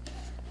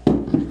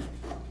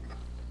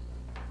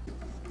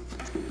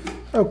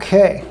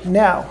 Okay,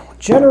 now,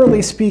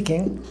 generally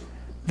speaking,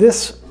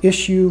 this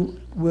issue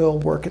will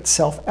work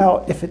itself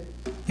out.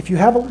 If you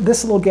have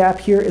this little gap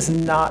here is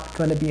not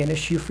going to be an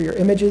issue for your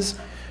images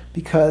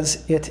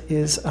because it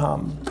is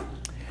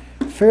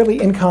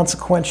fairly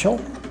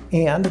inconsequential,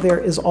 and there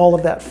is all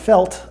of that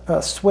felt,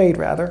 suede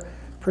rather,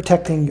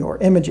 protecting your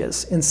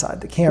images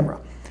inside the camera.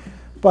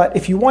 But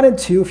if you wanted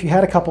to, if you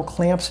had a couple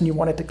clamps and you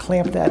wanted to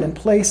clamp that in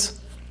place,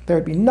 there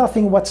would be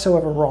nothing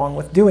whatsoever wrong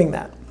with doing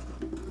that.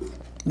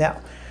 Now,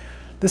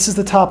 this is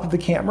the top of the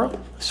camera,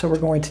 so we're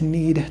going to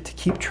need to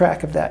keep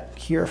track of that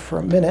here for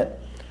a minute.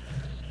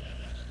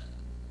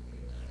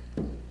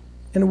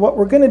 And what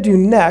we're going to do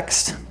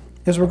next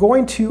is we're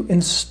going to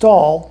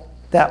install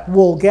that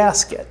wool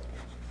gasket.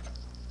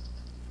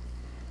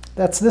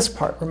 That's this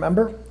part,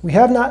 remember? We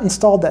have not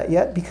installed that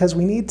yet because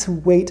we need to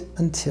wait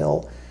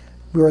until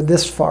we're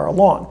this far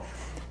along.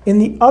 In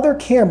the other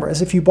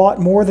cameras, if you bought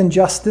more than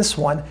just this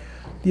one,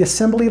 the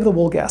assembly of the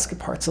wool gasket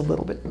part's a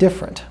little bit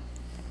different.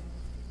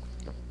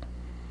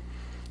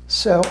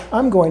 So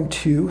I'm going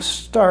to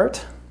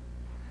start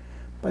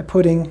by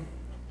putting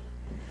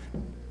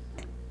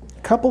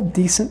a couple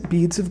decent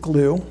beads of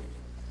glue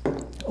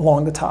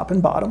along the top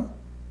and bottom,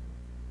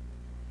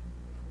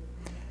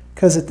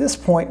 because at this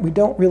point we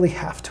don't really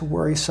have to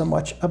worry so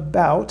much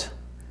about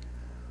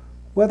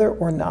whether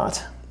or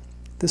not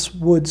this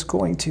wood's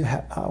going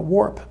to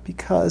warp,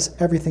 because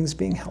everything's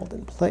being held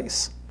in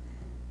place.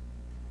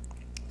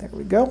 There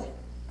we go.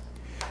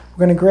 We're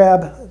going to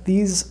grab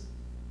these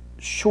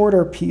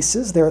shorter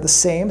pieces. They're the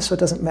same, so it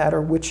doesn't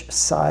matter which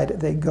side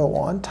they go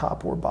on,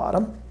 top or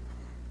bottom.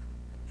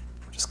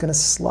 We're just going to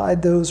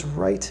slide those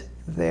right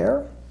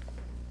there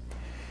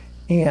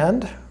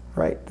and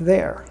right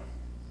there.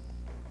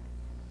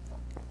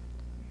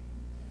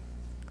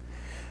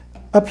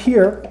 Up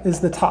here is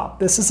the top.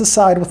 This is the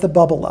side with the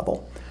bubble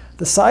level.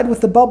 The side with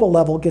the bubble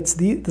level gets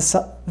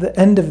the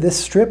end of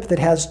this strip that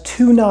has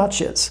 2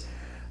 notches.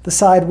 The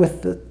side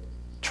with the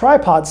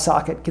tripod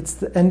socket gets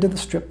the end of the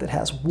strip that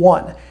has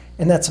 1.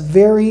 And that's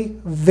very,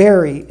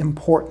 very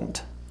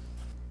important.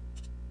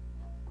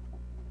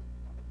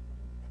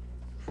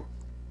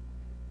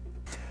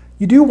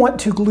 You do want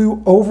to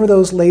glue over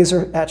those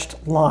laser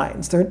etched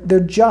lines.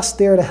 They're just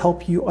there to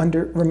help you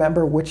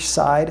remember which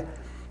side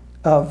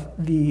of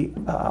the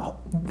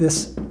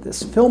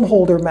this film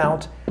holder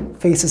mount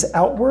faces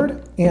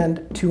outward,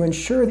 and to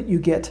ensure that you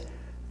get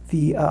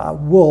the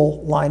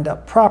wool lined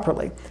up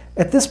properly.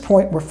 At this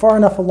point, we're far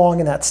enough along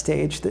in that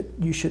stage that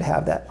you should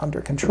have that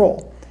under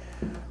control.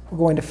 We're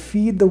going to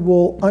feed the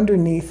wool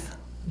underneath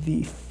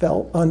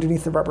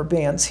the rubber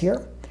bands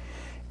here.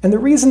 And the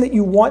reason that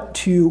you want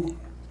to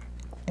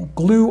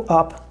glue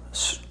up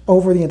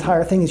over the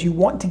entire thing is you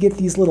want to get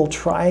these little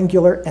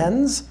triangular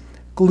ends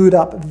glued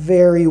up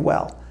very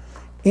well.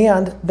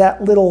 And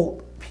that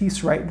little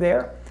piece right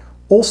there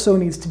also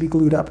needs to be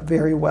glued up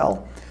very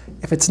well.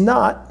 If it's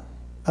not,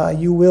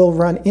 you will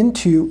run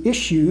into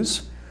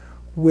issues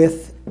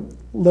with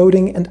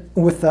loading and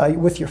with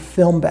your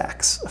film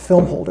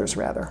holders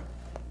rather.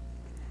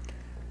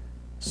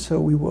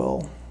 So we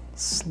will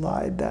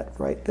slide that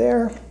right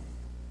there.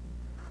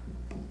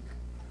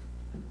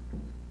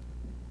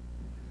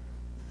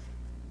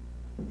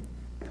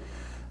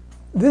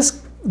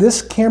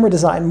 This camera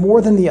design,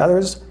 more than the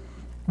others,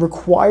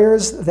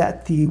 requires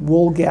that the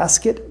wool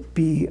gasket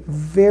be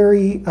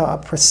very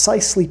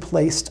precisely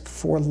placed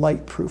for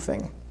light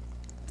proofing.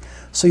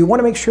 So you want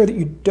to make sure that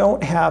you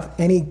don't have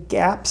any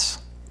gaps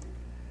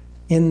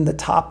in the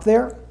top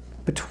there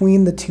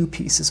between the 2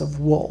 pieces of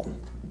wool.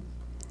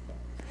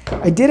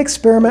 I did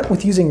experiment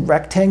with using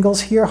rectangles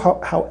here,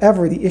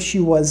 however, the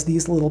issue was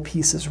these little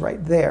pieces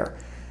right there,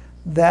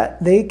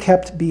 that they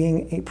kept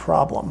being a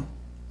problem.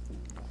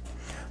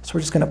 So we're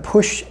just going to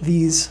push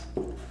these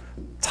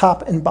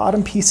top and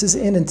bottom pieces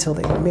in until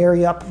they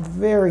marry up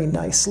very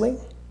nicely.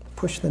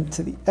 Push them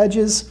to the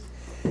edges,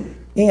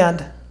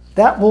 and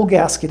that wool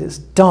gasket is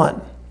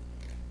done.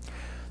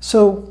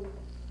 So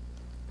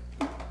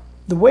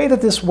the way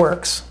that this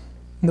works,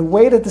 and the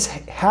way that this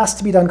has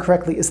to be done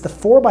correctly, is the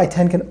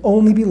 4x10 can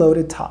only be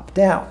loaded top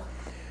down.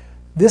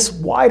 This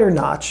wider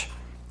notch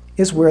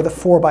is where the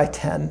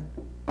 4x10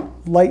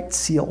 light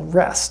seal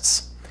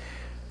rests.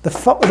 The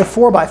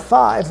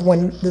 4x5,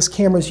 when this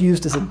camera is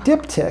used as a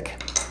diptych,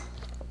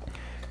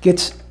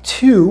 gets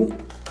 2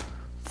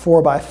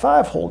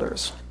 4x5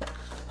 holders.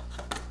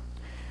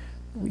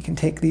 We can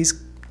take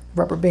these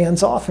rubber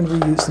bands off and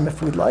reuse them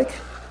if we'd like.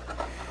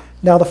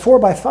 Now the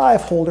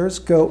 4x5 holders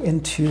go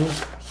into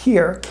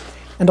here,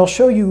 and I'll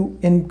show you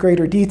in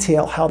greater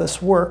detail how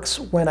this works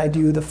when I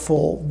do the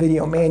full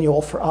video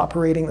manual for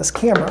operating this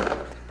camera.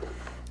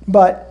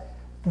 But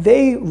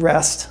they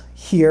rest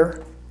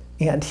here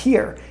and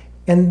here,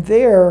 and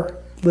their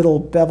little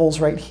bevels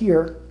right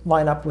here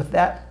line up with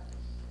that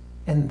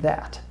and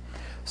that.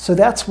 So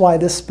that's why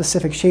this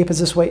specific shape is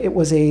this way. It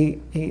was a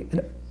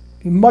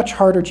much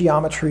harder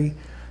geometry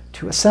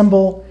to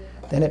assemble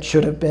than it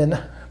should have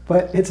been,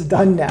 but it's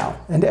done now,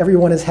 and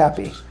everyone is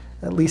happy.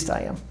 At least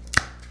I am.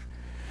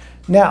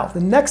 Now, the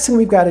next thing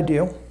we've got to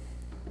do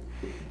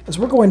is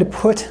we're going to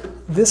put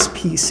this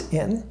piece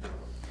in.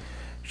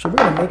 So we're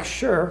going to make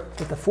sure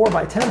that the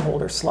 4x10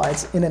 holder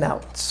slides in and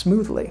out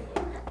smoothly.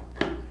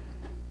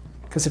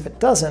 Because if it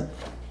doesn't,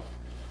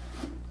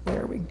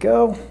 there we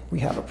go, we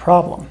have a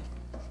problem.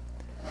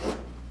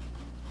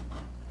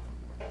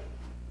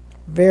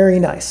 Very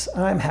nice.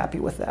 I'm happy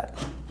with that.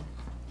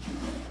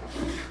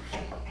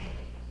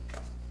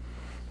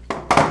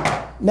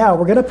 Now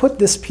we're going to put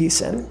this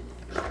piece in.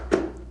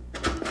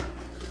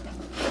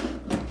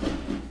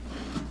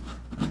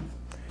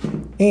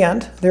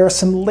 And there are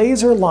some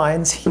laser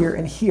lines here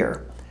and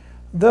here.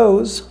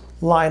 Those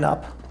line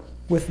up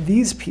with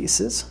these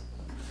pieces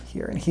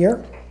here and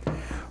here.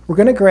 We're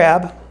going to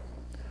grab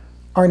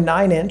our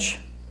 9-inch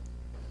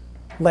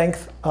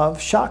length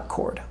of shock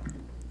cord.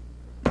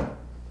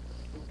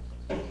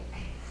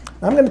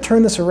 I'm going to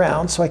turn this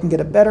around so I can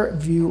get a better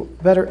view,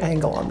 better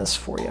angle on this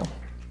for you.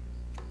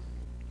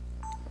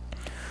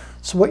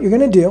 So what you're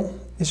going to do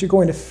is you're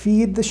going to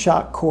feed the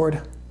shock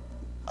cord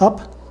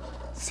up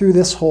through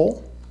this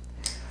hole.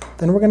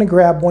 Then we're going to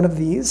grab one of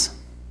these.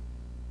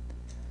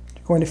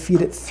 You're going to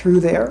feed it through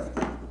there.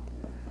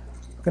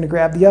 We're going to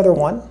grab the other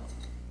one.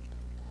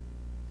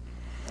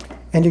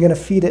 And you're going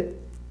to feed it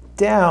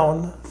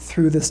down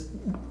through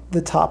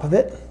the top of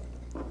it.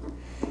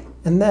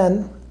 And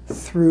then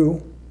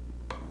through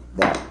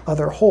that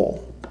other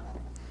hole.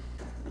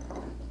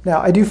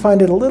 Now, I do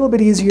find it a little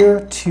bit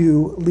easier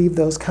to leave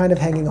those kind of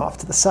hanging off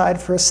to the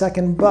side for a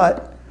second,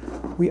 but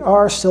we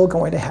are still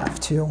going to have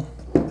to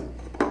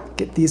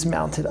get these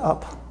mounted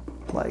up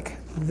like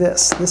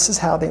this. This is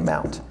how they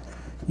mount.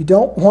 You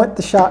don't want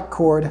the shock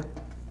cord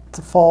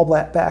to fall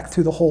back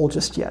through the hole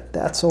just yet.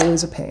 That's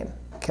always a pain.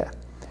 Okay,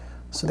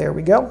 so there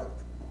we go.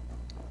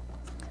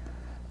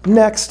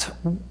 Next,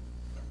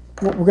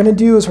 what we're going to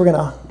do is we're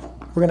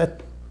going to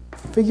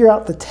figure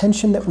out the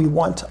tension that we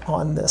want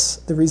on this,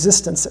 the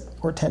resistance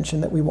or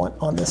tension that we want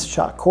on this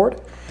shock cord.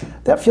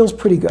 That feels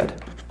pretty good.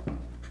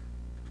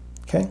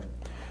 Okay,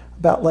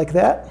 about like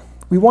that.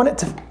 We want it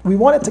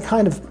to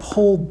kind of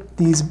pull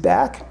these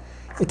back.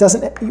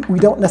 We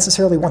don't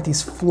necessarily want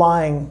these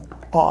flying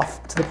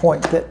off to the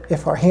point that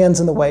if our hand's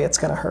in the way, it's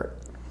going to hurt.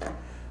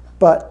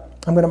 But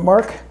I'm going to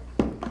mark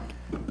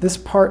this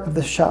part of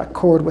the shock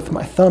cord with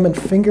my thumb and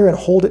finger and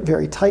hold it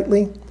very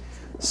tightly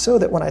so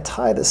that when I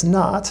tie this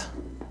knot,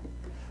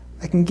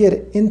 I can get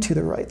it into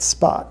the right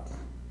spot.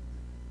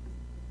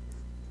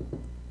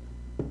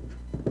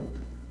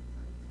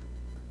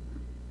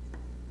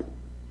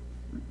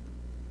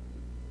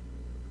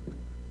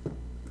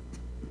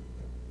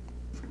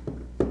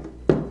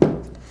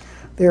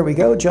 There we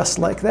go, just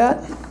like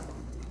that.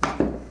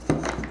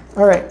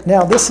 All right,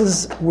 now this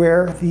is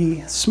where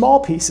the small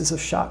pieces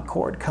of shock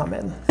cord come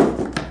in.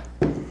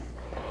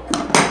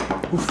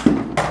 Oof.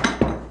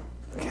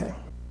 Okay.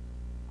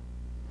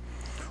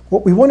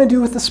 What we want to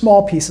do with the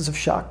small pieces of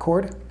shock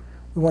cord,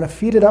 we want to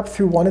feed it up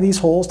through one of these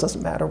holes,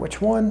 doesn't matter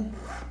which one.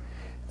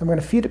 And we're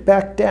going to feed it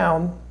back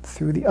down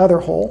through the other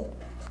hole.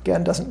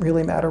 Again, doesn't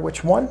really matter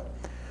which one.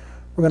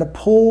 We're going to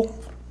pull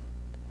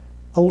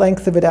a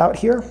length of it out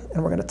here,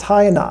 and we're going to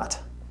tie a knot.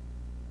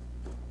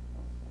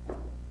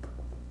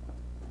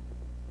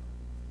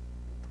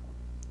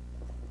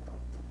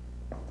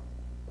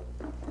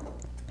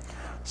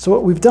 So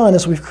what we've done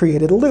is we've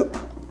created a loop.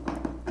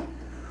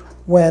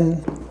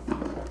 When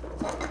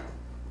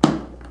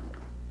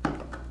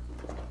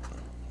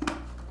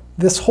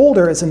this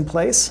holder is in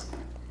place,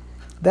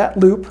 that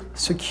loop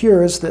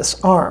secures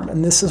this arm,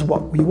 and this is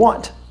what we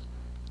want.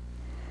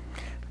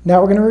 Now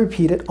we're going to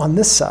repeat it on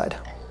this side.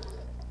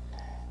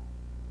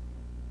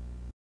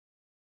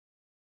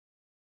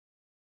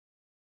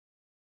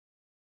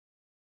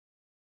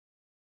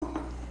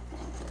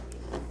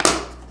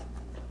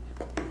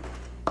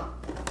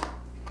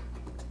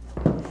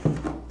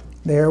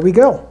 There we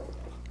go.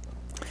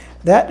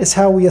 That is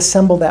how we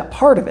assemble that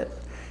part of it.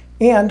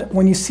 And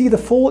when you see the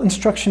full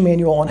instruction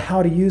manual on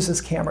how to use this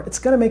camera, it's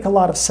going to make a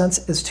lot of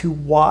sense as to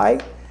why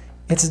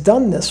it's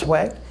done this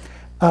way,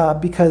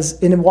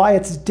 and why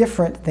it's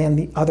different than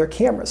the other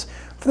cameras.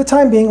 For the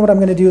time being, what I'm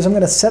going to do is I'm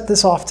going to set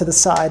this off to the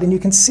side, and you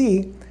can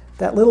see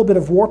that little bit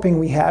of warping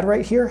we had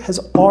right here has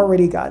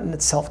already gotten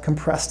itself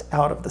compressed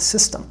out of the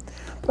system.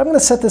 But I'm going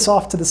to set this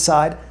off to the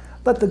side,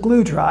 let the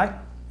glue dry,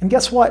 and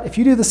guess what? If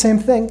you do the same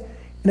thing,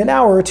 in an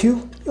hour or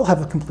two, you'll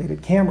have a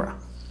completed camera.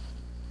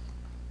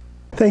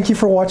 Thank you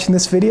for watching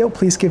this video.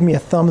 Please give me a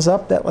thumbs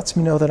up. That lets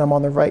me know that I'm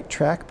on the right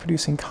track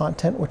producing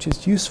content which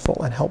is useful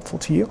and helpful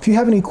to you. If you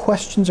have any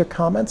questions or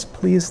comments,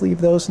 please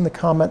leave those in the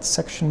comments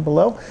section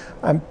below.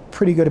 I'm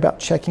pretty good about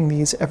checking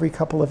these every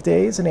couple of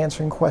days and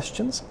answering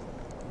questions.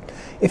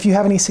 If you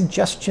have any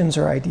suggestions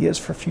or ideas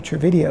for future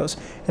videos,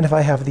 and if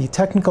I have the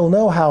technical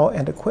know-how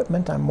and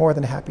equipment, I'm more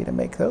than happy to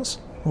make those.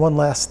 One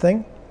last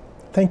thing.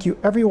 Thank you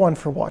everyone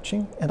for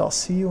watching, and I'll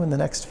see you in the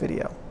next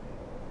video.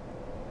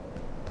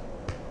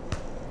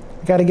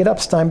 I gotta get up,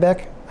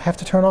 Steinbeck. I have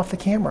to turn off the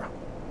camera.